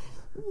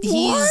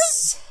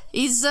 He's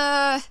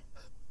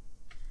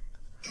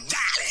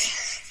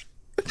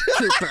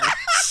Cooper.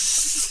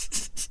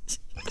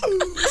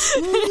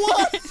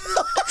 What?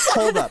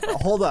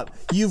 Hold up.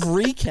 You've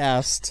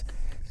recast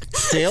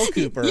Dale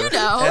Cooper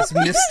as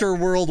Mr.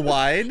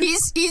 Worldwide.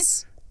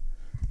 He's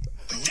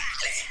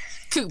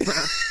Cooper.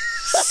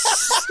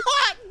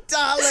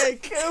 Dale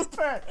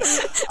Cooper.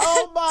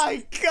 Oh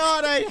my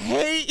God, I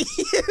hate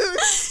you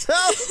so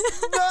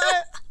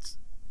much.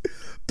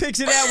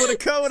 Picture that with a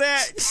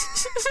Kodak.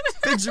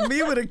 Picture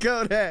me with a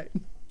Kodak.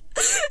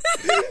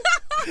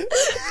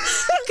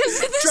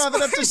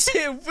 Driving up to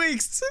 10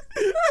 weeks.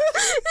 He's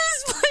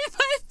played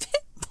by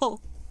Pitbull.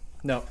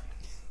 Nope,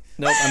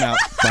 I'm out.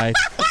 Bye.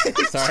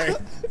 Sorry.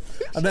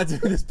 I'm not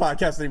doing this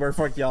podcast anymore.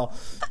 Fuck y'all.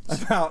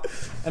 I'm out.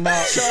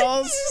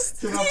 Charles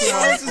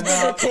has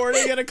been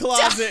recording in a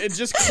closet and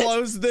just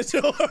closed the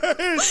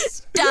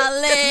doors.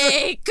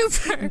 Dale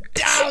Cooper.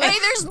 Hey,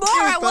 there's more.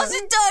 I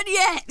wasn't done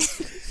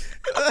yet.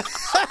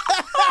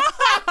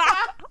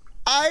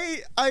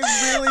 I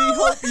really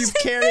hope you've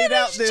carried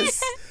out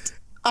this.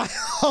 I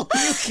hope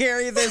you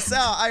carry this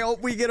out. I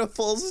hope we get a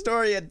full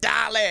story of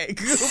Dale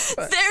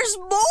Cooper. There's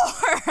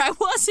more. I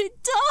wasn't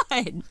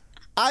done.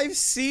 I've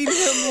seen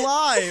him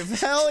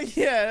live. Hell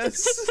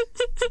yes.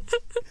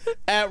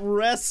 At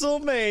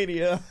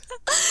WrestleMania.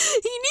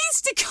 He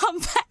needs to come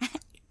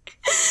back.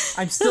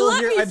 I'm still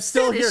here. I'm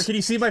still finish. here. Can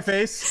you see my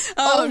face?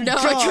 Oh no,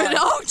 God. I couldn't.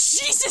 Oh,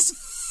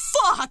 Jesus,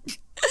 fuck.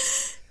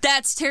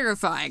 That's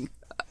terrifying.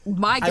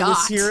 My God. I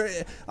was here.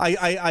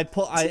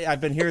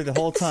 I've been here the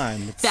whole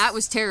time. That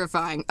was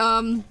terrifying.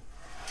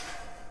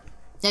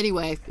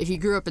 Anyway, if you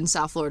grew up in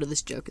South Florida,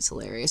 this joke is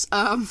hilarious.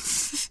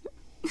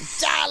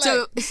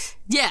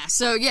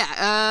 So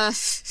yeah,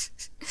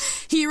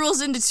 he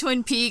rolls into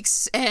Twin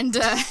Peaks and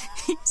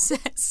he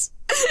says,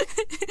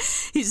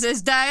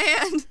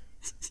 Diane.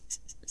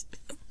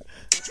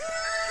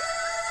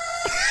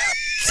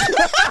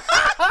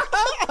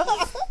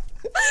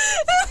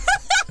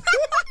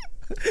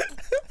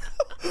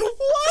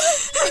 What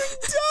have you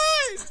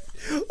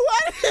done?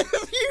 What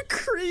have you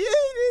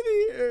created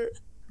here?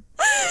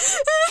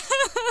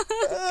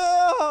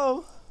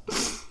 Oh.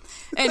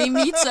 And he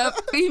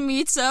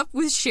meets up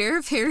with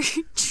Sheriff Harry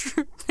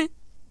Truman.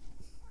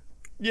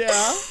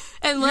 Yeah.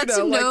 And he lets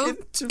him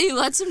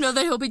know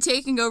that he'll be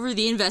taking over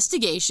the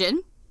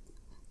investigation.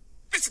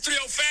 Mr.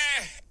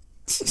 305.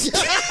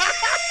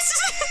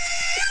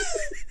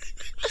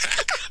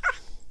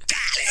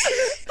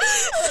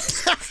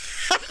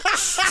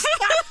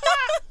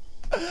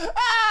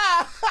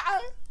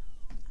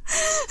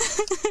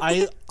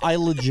 I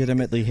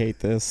legitimately hate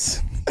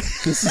this.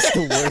 This is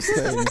the worst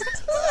thing.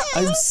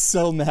 I'm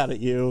so mad at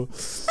you.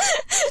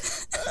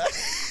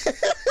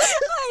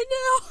 I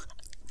know.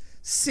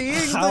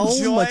 Seeing How the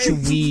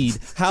joy.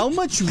 How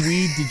much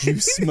weed did you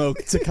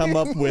smoke to come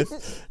up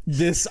with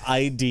this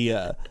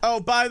idea? Oh,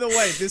 by the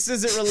way, this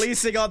isn't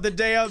releasing on the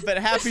day of, but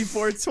happy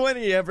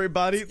 420,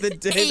 everybody. The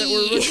day that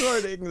we're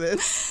recording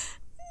this.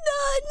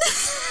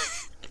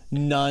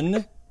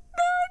 None?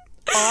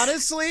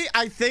 Honestly,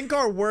 I think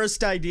our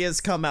worst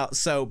ideas come out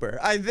sober.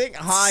 I think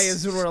high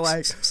is when we're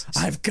like,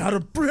 I've got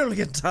a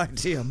brilliant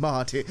idea,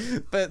 Marty.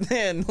 But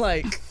then,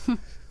 like,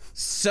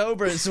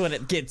 sober is when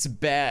it gets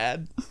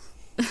bad.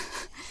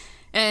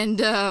 And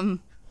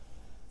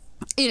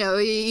you know,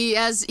 he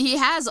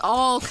has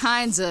all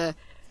kinds of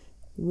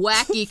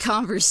wacky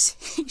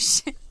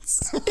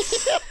conversations.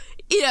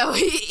 You know,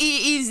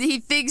 he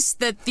thinks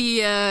that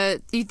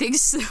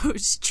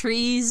those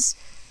trees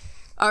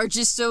are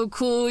just so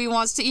cool. He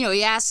wants to, you know,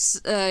 he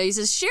asks, he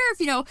says, Sheriff,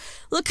 you know,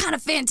 what kind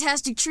of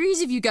fantastic trees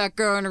have you got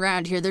growing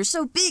around here? They're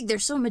so big, they're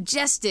so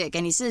majestic.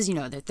 And he says, you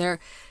know, that they're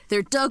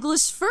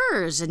Douglas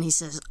firs. And he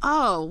says,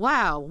 oh,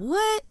 wow,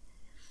 what?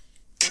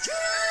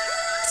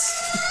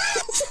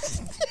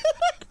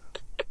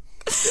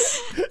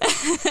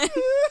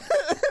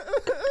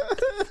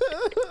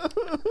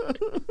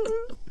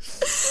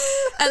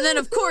 And then,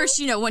 of course,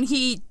 you know, when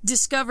he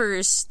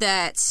discovers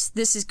that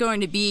this is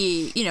going to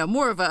be, you know,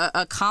 more of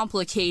a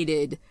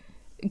complicated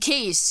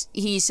case,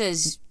 he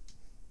says,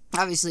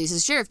 obviously, he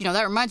says, Sheriff, you know,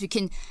 that reminds me,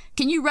 can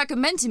you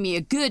recommend to me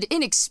a good,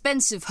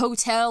 inexpensive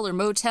hotel or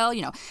motel?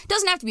 You know, it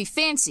doesn't have to be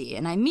fancy,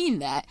 and I mean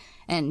that.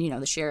 And, you know,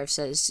 the sheriff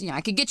says, you know,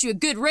 I could get you a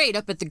good rate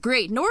up at the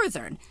Great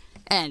Northern.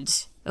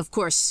 And, of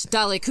course,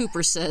 Dale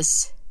Cooper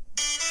says...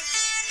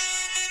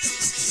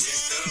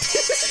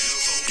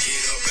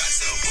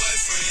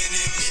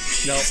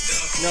 No,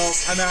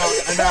 I'm out.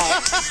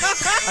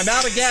 I'm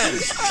out again.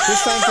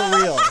 This time for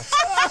real.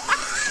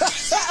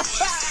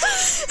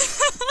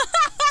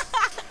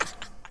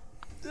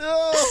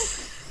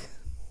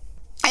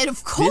 And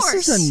of course...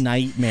 This is a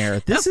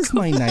nightmare. This is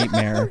my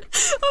nightmare.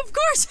 Of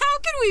course, how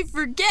can we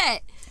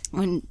forget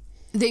when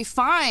they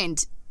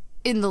find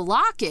in the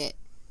locket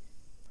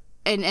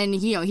and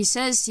he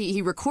says,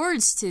 he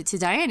records to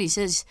Diane, he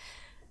says,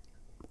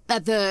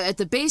 at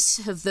the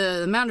base of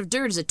the mound of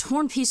dirt is a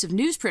torn piece of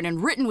newsprint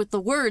and written with the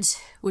words,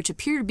 which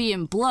appear to be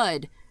in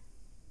blood,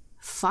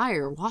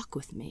 "Fire, walk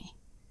with me."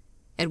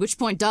 At which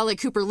point Dolly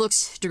Cooper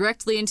looks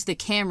directly into the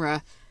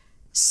camera,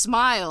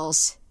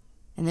 smiles,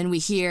 and then we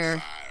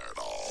hear...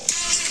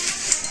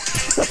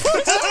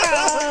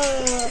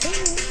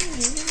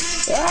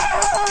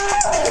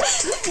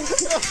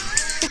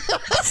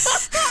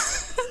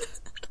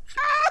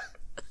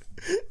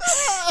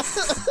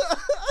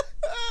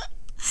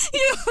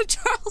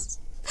 Charles,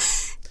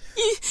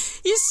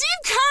 you seem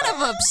kind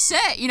of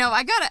upset.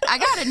 I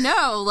gotta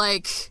know,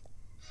 like...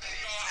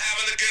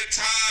 Having a good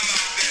time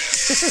out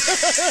there.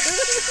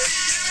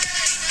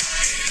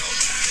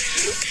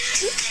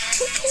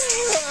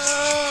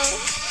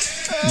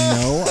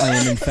 No, I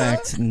am in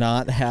fact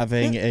not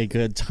having a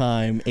good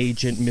time,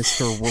 Agent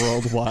Mr.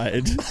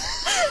 Worldwide.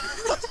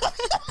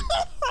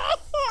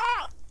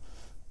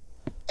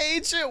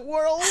 Agent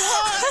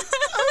Worldwide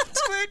of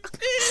Twin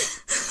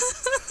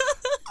Peaks.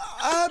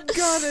 I'm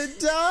gonna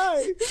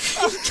die.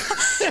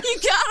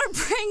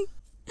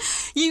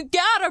 You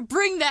gotta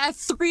bring that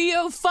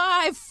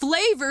 305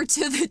 flavor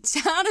to the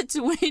town of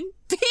Twin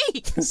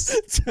Peaks.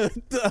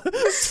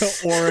 to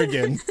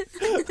Oregon.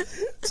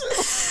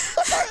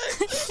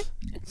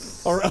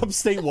 Or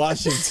upstate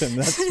Washington,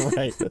 that's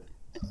right.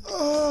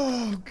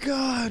 Oh,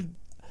 God.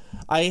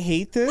 I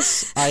hate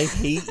this. I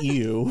hate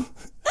you.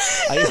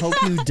 I hope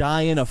you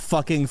die in a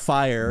fucking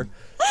fire.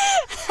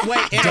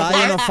 Wait,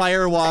 Die in a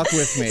fire walk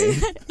with me.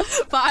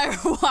 Fire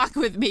walk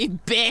with me,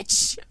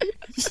 bitch.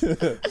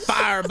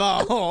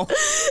 Fireball.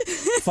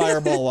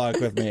 Fireball walk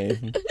with me.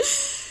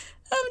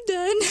 I'm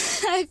done.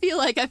 I feel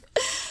like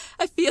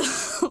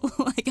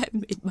I've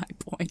made my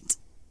point.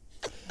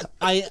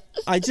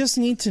 I just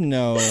need to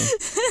know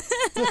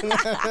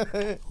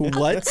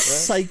what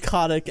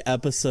psychotic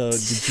episode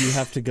did you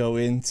have to go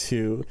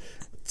into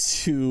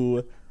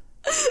to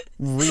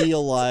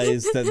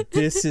realize that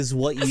this is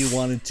what you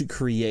wanted to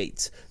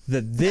create,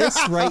 that this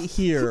right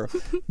here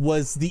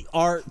was the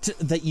art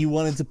that you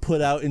wanted to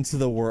put out into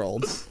the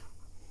world.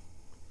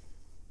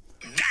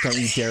 Don't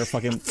you dare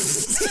fucking...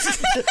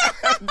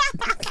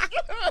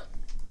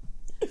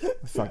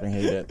 I fucking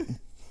hate it.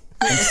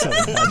 I'm so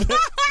mad.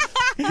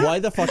 Why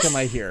the fuck am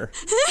I here?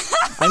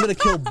 I'm gonna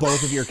kill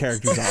both of your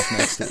characters off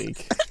next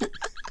week.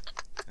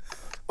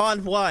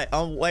 On what?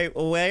 On wait,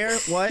 where?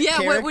 What? Yeah,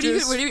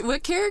 characters?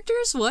 what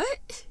characters?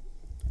 What?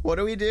 What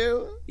do we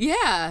do?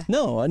 Yeah.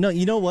 No,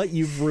 you know what?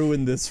 You've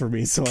ruined this for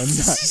me, so I'm not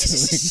doing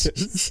this.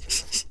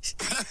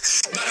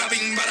 Bada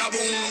bing, bada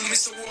boom.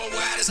 Mr.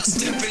 Worldwide as I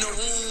step in the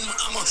room.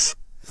 I'm a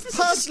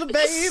Hustler,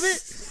 baby.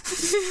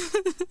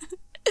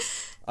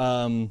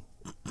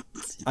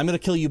 I'm gonna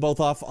kill you both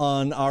off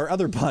on our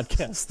other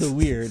podcast, The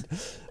Weird,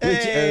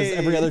 which airs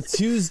every other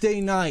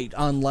Tuesday night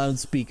on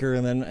Loudspeaker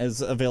and then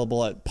is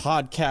available at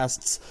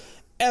podcasts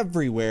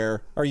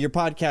everywhere, or your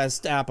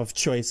podcast app of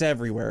choice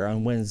everywhere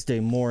on Wednesday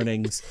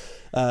mornings.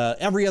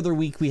 Every other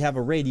week we have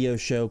a radio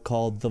show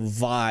called The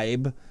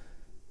Vibe,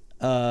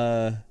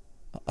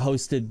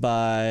 hosted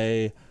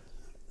by...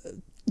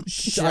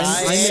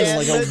 I'm in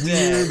like a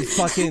weird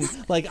fucking,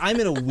 like, I'm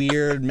in a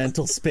weird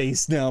mental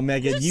space now,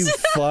 Megan. You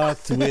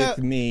fucked with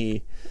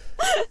me.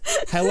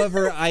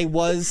 However, I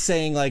was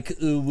saying like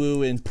ooh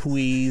woo and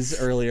please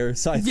earlier,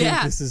 so I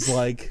think this is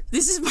like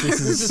this is my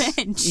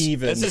revenge.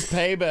 Even This is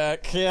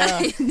payback. Yeah.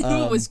 I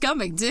knew it was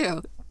coming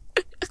too.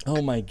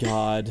 Oh my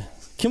god.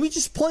 Can we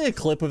just play a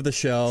clip of the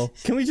show?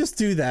 Can we just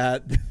do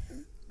that?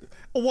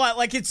 What?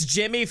 Like it's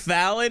Jimmy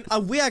Fallon?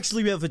 We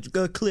actually have a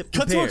clip.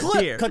 Cut to a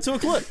clip. Here. Cut to a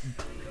clip.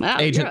 Wow,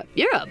 Agent.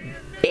 you're a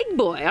big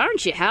boy,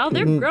 aren't you, Hal?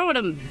 They're growing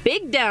them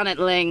big down at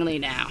Langley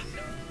now.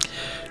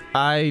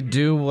 I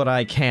do what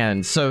I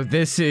can. So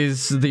this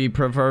is the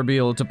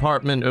proverbial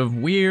Department of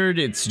Weird.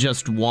 It's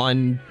just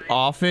one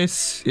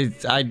office.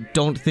 I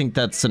don't think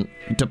that's a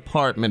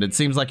department. It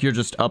seems like you're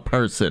just a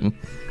person.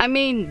 I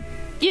mean,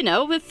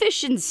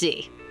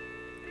 efficiency.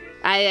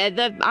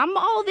 I'm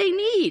all they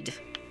need.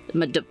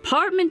 I'm a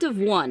department of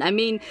one. I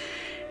mean,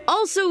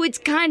 also it's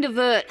kind of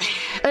a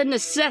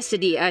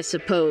necessity, I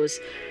suppose.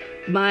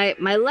 My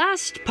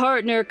last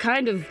partner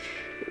kind of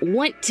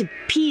went to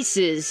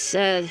pieces,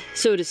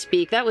 so to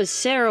speak. That was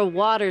Sarah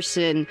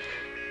Watterson.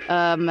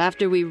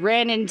 After we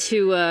ran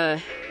into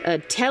a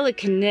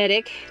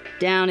telekinetic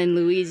down in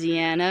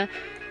Louisiana.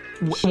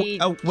 She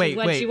went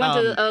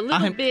a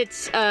little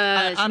bit.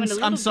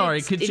 I'm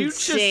sorry. Could you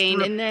insane,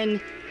 just? And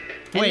then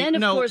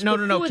No.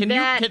 Can you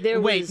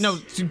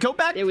go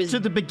back to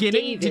the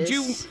beginning? Davis. Did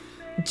you?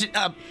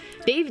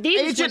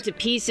 Davis went to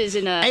pieces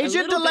in a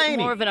Agent little Delaney. bit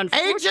more of an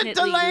unfortunately Agent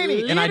Delaney.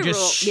 literal, And I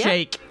just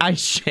shake. Yeah. I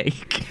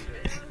shake.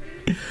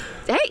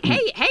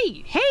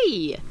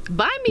 Hey!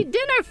 Buy me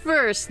dinner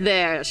first,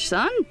 there,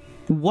 son.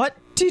 What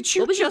did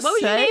you What was your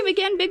say? name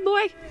again, big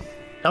boy?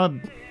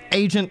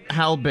 Agent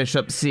Hal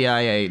Bishop,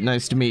 CIA.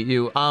 Nice to meet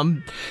you.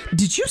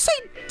 Did you say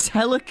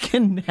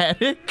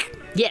telekinetic?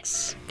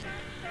 Yes.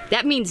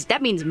 That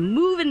means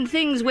moving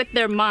things with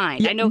their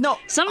mind. I know no,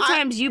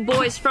 sometimes you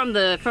boys from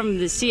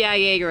the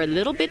CIA are a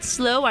little bit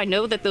slow. I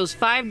know that those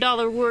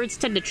 $5 words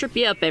tend to trip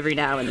you up every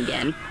now and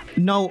again.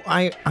 No,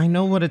 I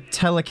know what a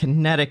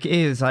telekinetic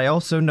is. I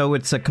also know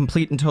it's a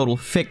complete and total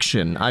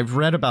fiction. I've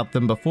read about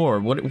them before.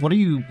 What are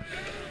you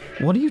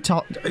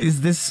talking?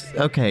 Is this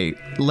okay?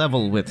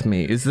 Level with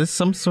me. Is this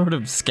some sort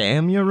of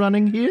scam you're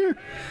running here?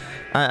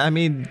 I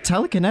mean,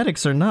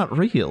 telekinetics are not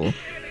real.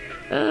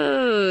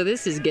 Oh,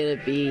 this is gonna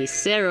be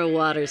Sarah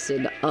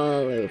Watterson all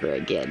over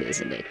again,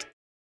 isn't it?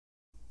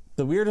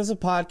 The Weird is a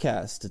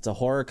podcast. It's a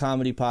horror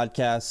comedy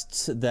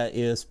podcast that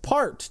is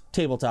part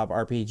tabletop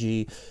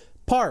RPG,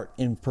 part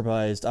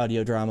improvised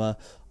audio drama,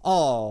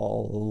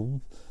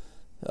 all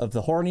of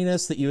the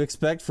horniness that you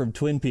expect from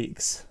Twin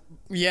Peaks.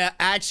 Yeah,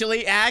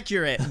 actually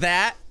accurate.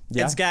 That,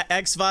 Yeah. It's got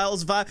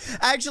X-Files vibe.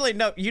 Actually,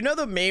 no, you know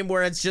the meme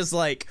where it's just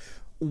like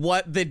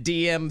what the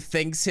DM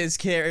thinks his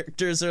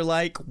characters are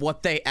like,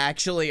 what they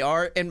actually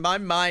are? In my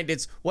mind,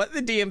 it's what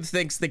the DM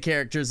thinks the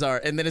characters are,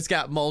 and then it's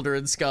got Mulder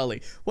and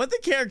Scully. What the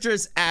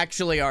characters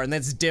actually are, and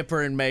that's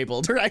Dipper and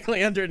Mabel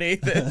directly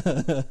underneath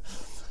it.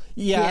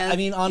 Yeah, I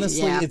mean,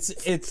 honestly, yeah.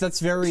 it's that's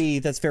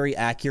very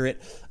accurate.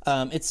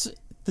 It's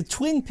the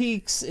Twin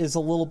Peaks is a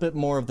little bit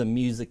more of the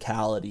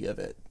musicality of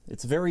it.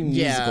 It's a very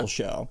musical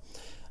show,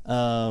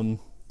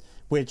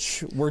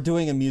 which we're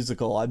doing a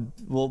musical.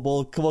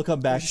 We'll come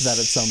back to that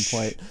at some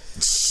point.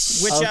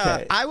 Which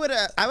Okay. I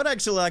would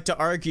actually like to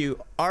argue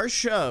our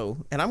show,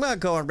 and I'm gonna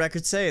go on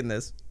record saying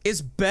this,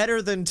 is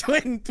better than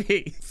Twin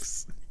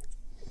Peaks.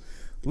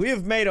 We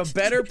have made a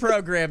better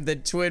program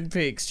than Twin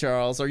Peaks,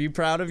 Charles. Are you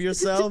proud of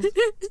yourself?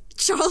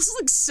 Charles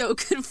looks so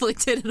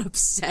conflicted and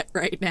upset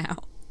right now.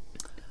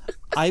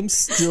 I'm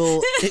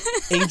still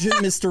Agent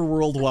Mr.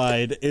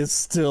 Worldwide is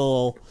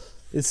still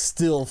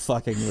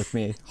fucking with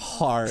me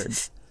hard.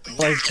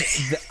 Like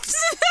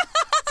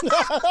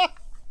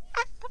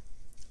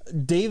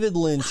David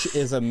Lynch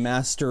is a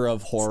master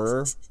of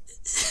horror,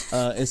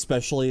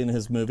 especially in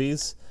his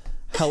movies.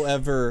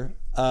 However,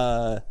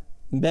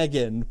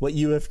 Megan, what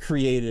you have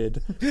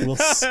created will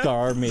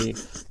scar me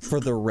for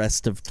the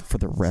rest of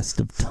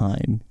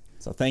time.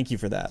 So thank you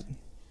for that.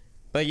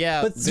 But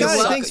yeah, But this-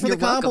 Scotty, thanks for the You're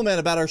welcome. compliment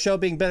about our show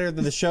being better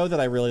than the show that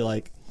I really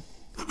like.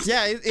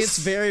 yeah, it's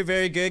very,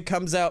 very good.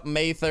 Comes out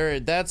May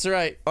 3rd. That's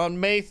right, on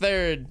May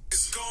 3rd.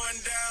 It's going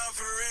down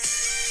for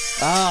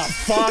real.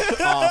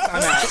 Fuck off.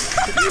 I'm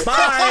out.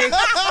 Bye.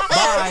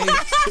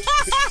 Bye.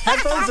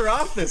 Headphones are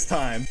off this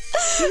time.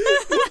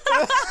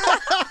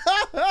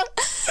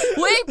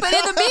 Wait, but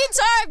in the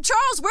meantime,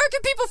 Charles, where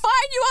can people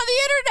find you on the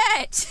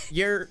internet?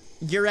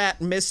 You're at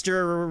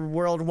Mr.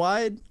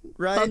 Worldwide,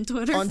 right? On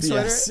Twitter? On Twitter.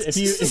 Yes.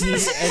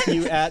 If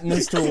you at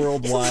Mr.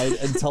 Worldwide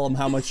and tell him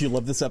how much you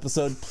love this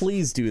episode,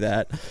 please do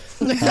that.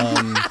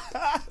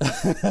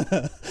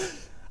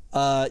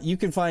 You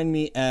can find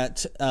me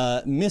at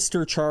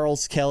Mr.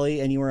 Charles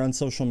Kelly anywhere on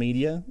social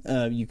media.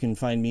 You can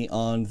find me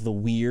on The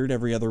Weird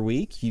every other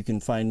week. You can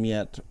find me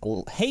at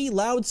Hey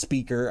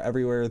Loudspeaker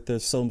everywhere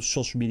there's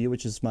social media,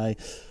 which is my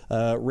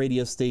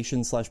radio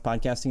station /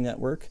 podcasting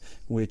network,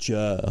 which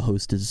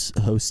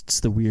hosts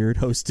The Weird.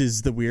 Host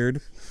is The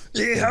Weird.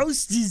 The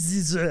host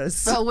is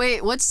us. Oh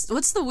wait, what's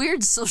the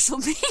weird social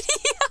media?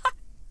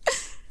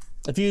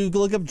 If you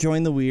look up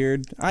Join the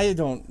Weird,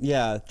 Join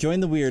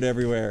the Weird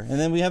everywhere. And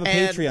then we have a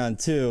And-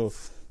 Patreon too,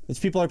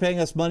 which people are paying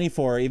us money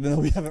for, even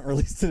though we haven't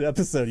released an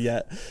episode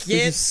yet. which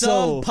Get is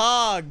some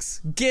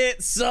pogs.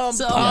 Get some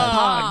Some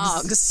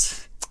pogs.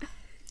 pogs.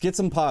 Get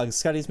some pogs.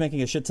 Scotty's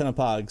making a shit ton of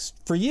pogs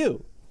for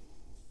you.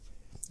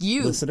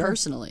 You Listener?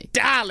 personally.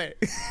 Dolly.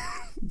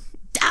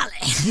 Dolly.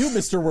 You,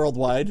 Mr.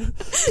 Worldwide.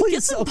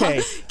 Please,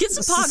 okay. Get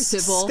some pogs,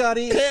 Pitbull.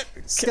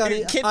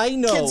 Scotty, Can, I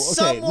know. Can okay,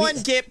 someone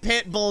get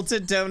Pitbull to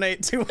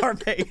donate to our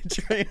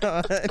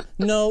Patreon?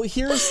 No,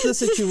 here's the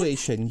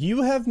situation.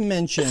 You have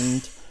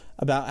mentioned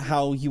about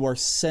how you are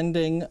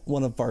sending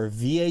one of our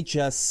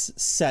VHS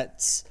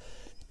sets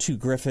to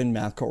Griffin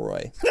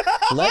McElroy.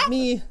 Let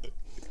me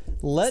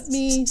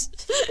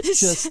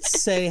just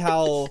say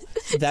how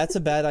that's a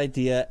bad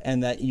idea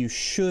and that you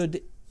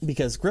should,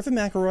 because Griffin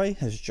McElroy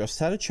has just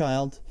had a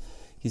child.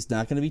 He's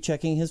not going to be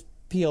checking his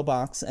P.O.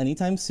 box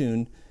anytime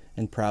soon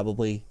and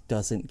probably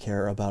doesn't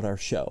care about our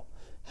show.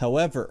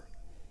 However,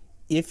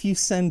 if you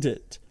send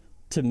it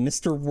to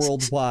Mr.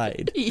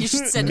 Worldwide, You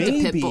should send it to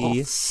maybe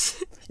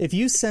Pitbull. if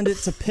you send it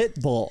to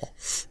Pitbull,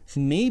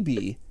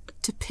 maybe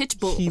To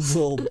Pitbull. he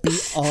will be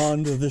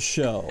on the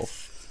show.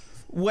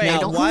 Wait, Now,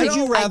 don't who would think-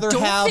 you rather I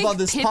don't have think on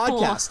this Pitbull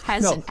podcast?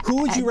 has No, an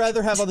who would you ad.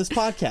 rather have on this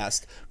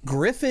podcast?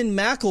 Griffin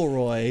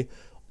McElroy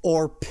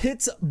or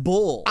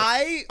Pitbull?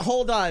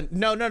 Hold on.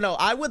 No.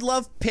 I would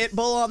love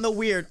Pitbull on the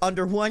Weird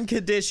under one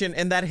condition,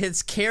 and that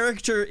his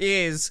character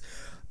is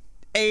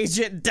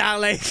Agent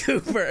Dale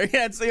Cooper.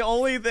 That's the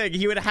only thing.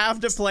 He would have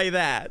to play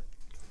that.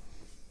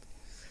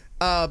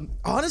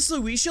 Honestly,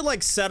 we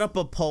should set up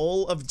a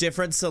poll of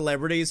different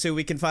celebrities who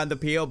we can find the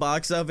P.O.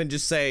 box of and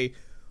just say,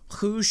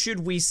 who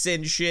should we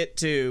send shit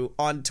to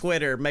on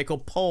Twitter, make a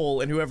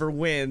poll, and whoever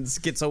wins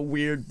gets a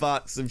weird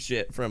box of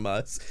shit from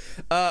us.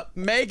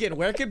 Megan,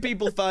 where can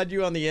people find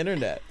you on the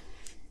internet?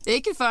 They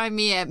can find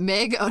me at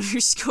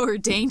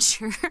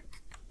Meg_Danger.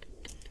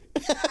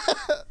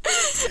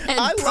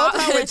 I love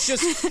how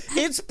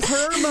it's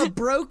perma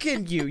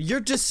broken you. You're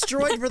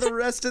destroyed for the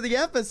rest of the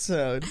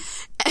episode.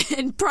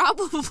 And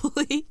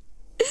probably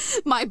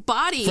my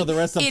body for the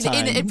rest of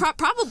time.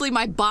 Probably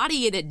my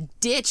body in a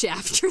ditch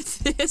after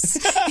this.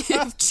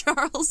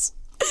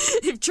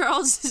 if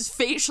Charles's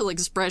facial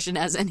expression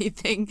has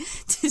anything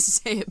to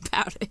say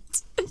about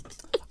it.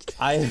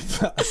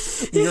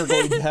 You're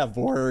going to have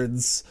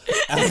words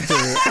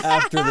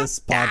after this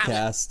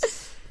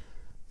podcast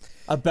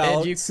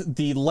about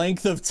the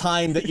length of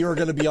time that you're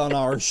going to be on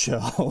our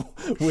show.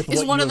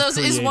 Is one of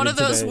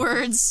those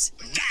words?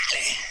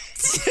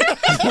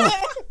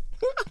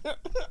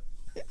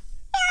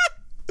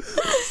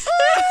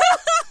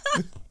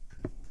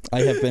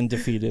 I have been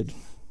defeated.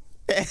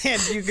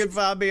 And you can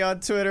find me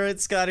on Twitter at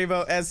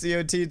ScottyMo,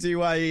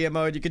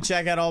 SCOTTYEMO. And you can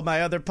check out all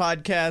my other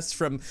podcasts,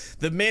 from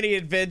The Many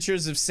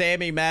Adventures of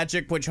Sammy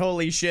Magic, which,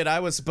 holy shit, I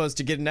was supposed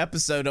to get an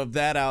episode of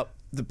that out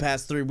the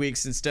past 3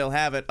 weeks and still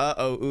haven't.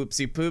 Uh-oh,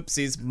 oopsie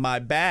poopsies, my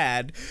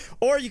bad.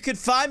 Or you could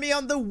find me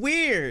on The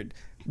Weird,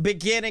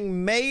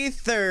 beginning May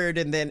 3rd,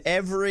 and then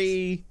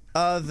every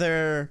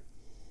other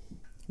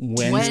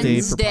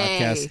Wednesday for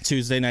podcast,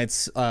 Tuesday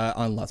nights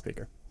on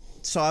Loudspeaker.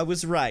 So I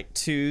was right.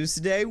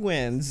 Tuesday,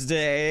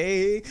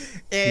 Wednesday,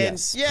 and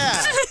yes.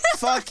 Yeah,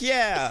 fuck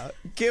yeah.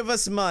 Give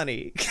us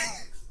money.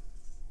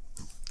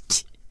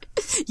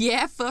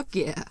 Yeah, fuck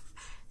yeah.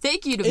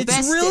 Thank you to It's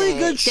Best a really Day.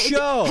 good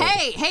show.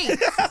 Hey,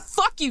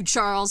 fuck you,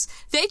 Charles.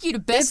 Thank you to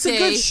Best It's a Day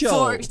good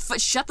show. for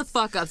shut the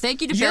fuck up.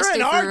 Thank you to You're Best in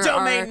Day our for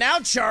domain now,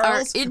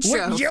 Charles. Our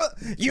intro.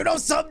 You know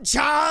something,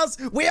 Charles?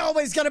 We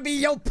always gonna be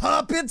your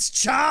puppets,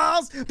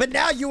 Charles. But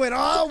now you in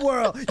our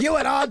world. You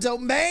in our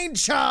domain,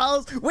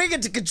 Charles. We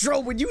get to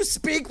control when you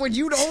speak, when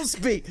you don't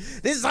speak.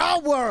 This is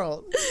our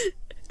world.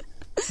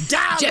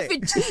 Jeffy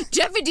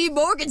D.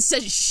 Morgan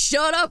says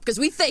shut up because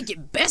we thank you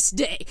Best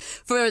Day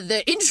for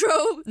the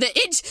intro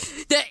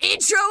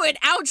and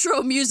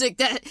outro music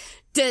that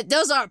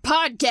does our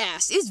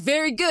podcast. It's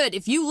very good.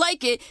 If you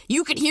like it,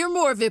 you can hear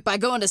more of it by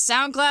going to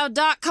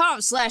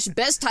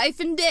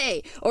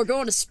soundcloud.com/best-day or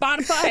going to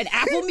Spotify and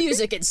Apple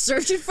Music and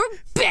searching for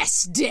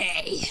Best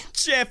Day.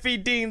 Jeffy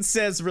Dean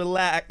says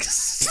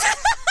relax.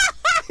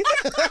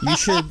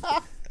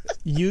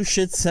 You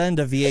should send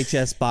a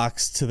VHS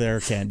box to their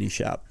candy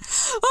shop.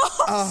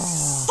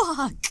 Oh,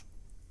 fuck.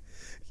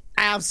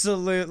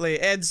 Absolutely.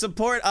 And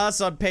support us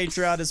on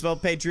Patreon as well,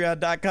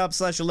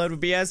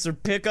 patreon.com/AloadWithBS, or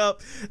pick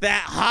up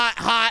that hot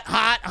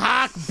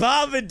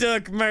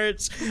Babadook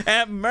merch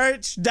at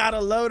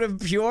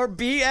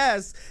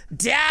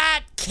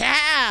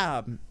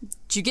merch.aloadofpurebs.com.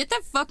 Did you get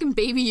that fucking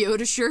Baby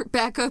Yoda shirt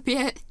back up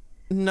yet?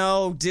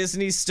 No,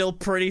 Disney's still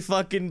pretty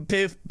fucking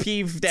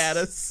peeved at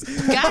us.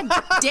 God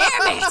damn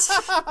it!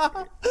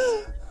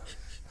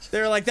 They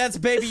were like, that's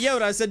Baby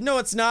Yoda. I said, no,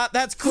 it's not.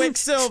 That's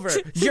Quicksilver.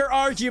 Your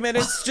argument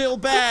is still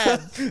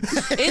bad.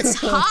 It's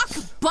Hawk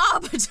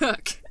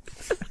Babadook.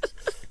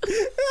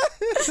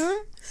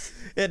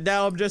 And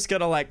now I'm just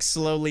gonna like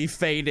slowly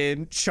fade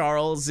in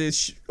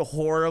Charles's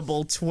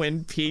horrible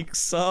Twin Peaks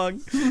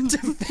song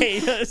to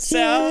fade us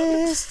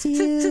out.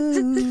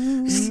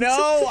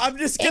 No, I'm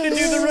just gonna do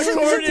the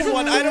recorded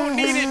one. I don't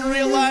need it in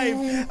real life.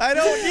 I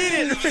don't need it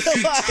in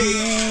real life.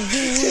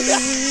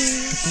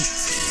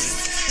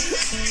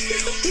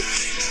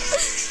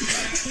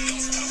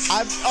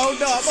 I'm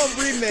gonna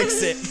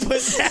remix it.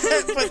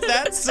 Put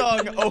that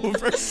song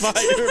over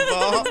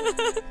Fireball.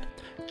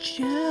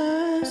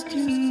 Just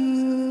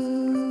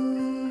you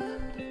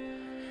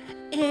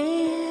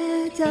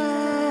and I,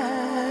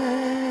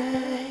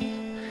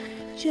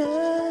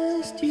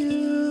 just you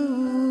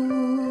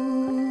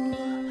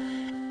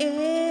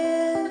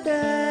and I,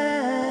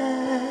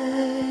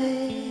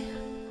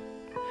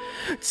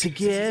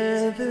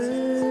 together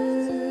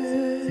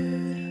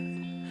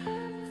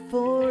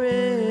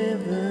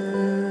forever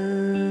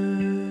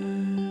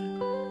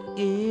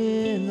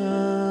in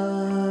love.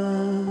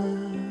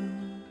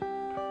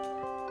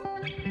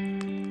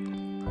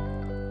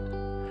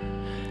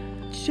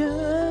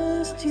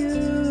 Just you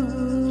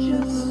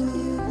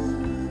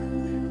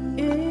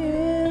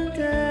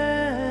and I,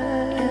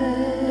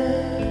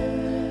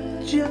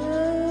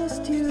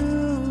 just you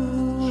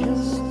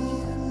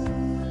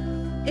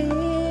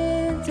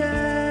and I,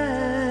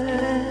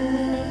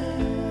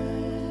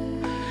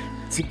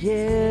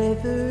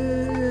 together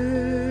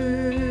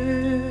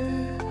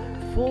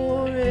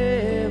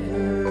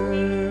forever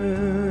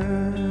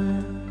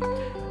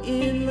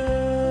in love.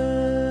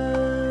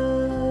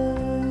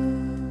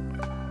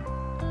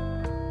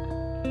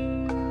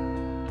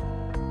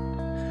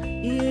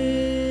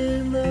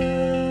 In love,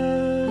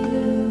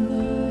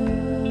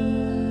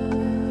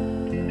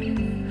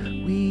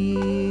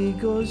 we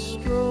go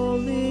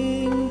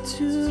strolling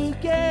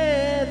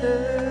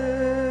together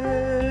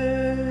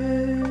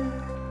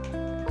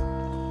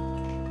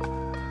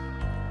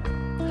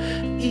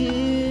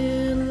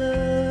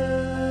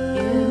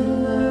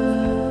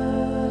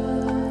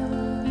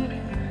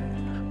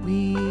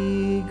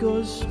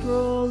go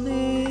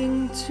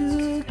strolling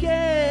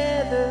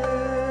together.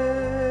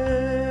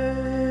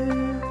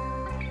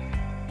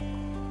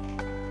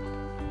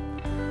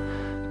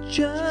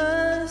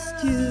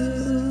 Just you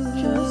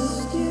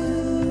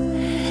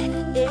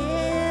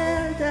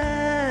and I.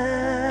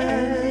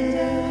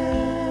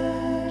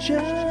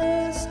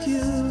 Just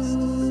you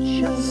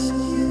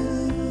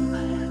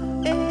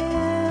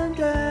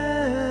and I.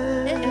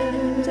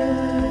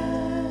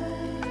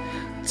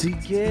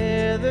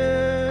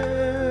 Together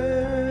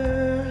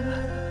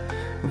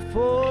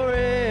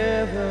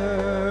forever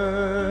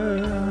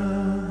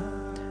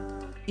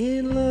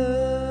in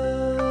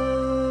love.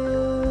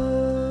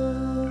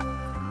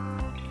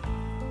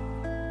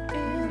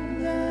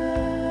 And I,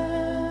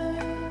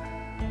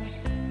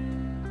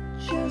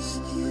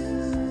 just you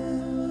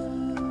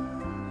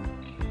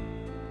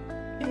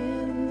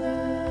and I,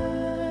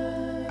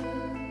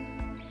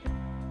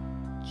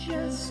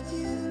 just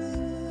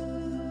you.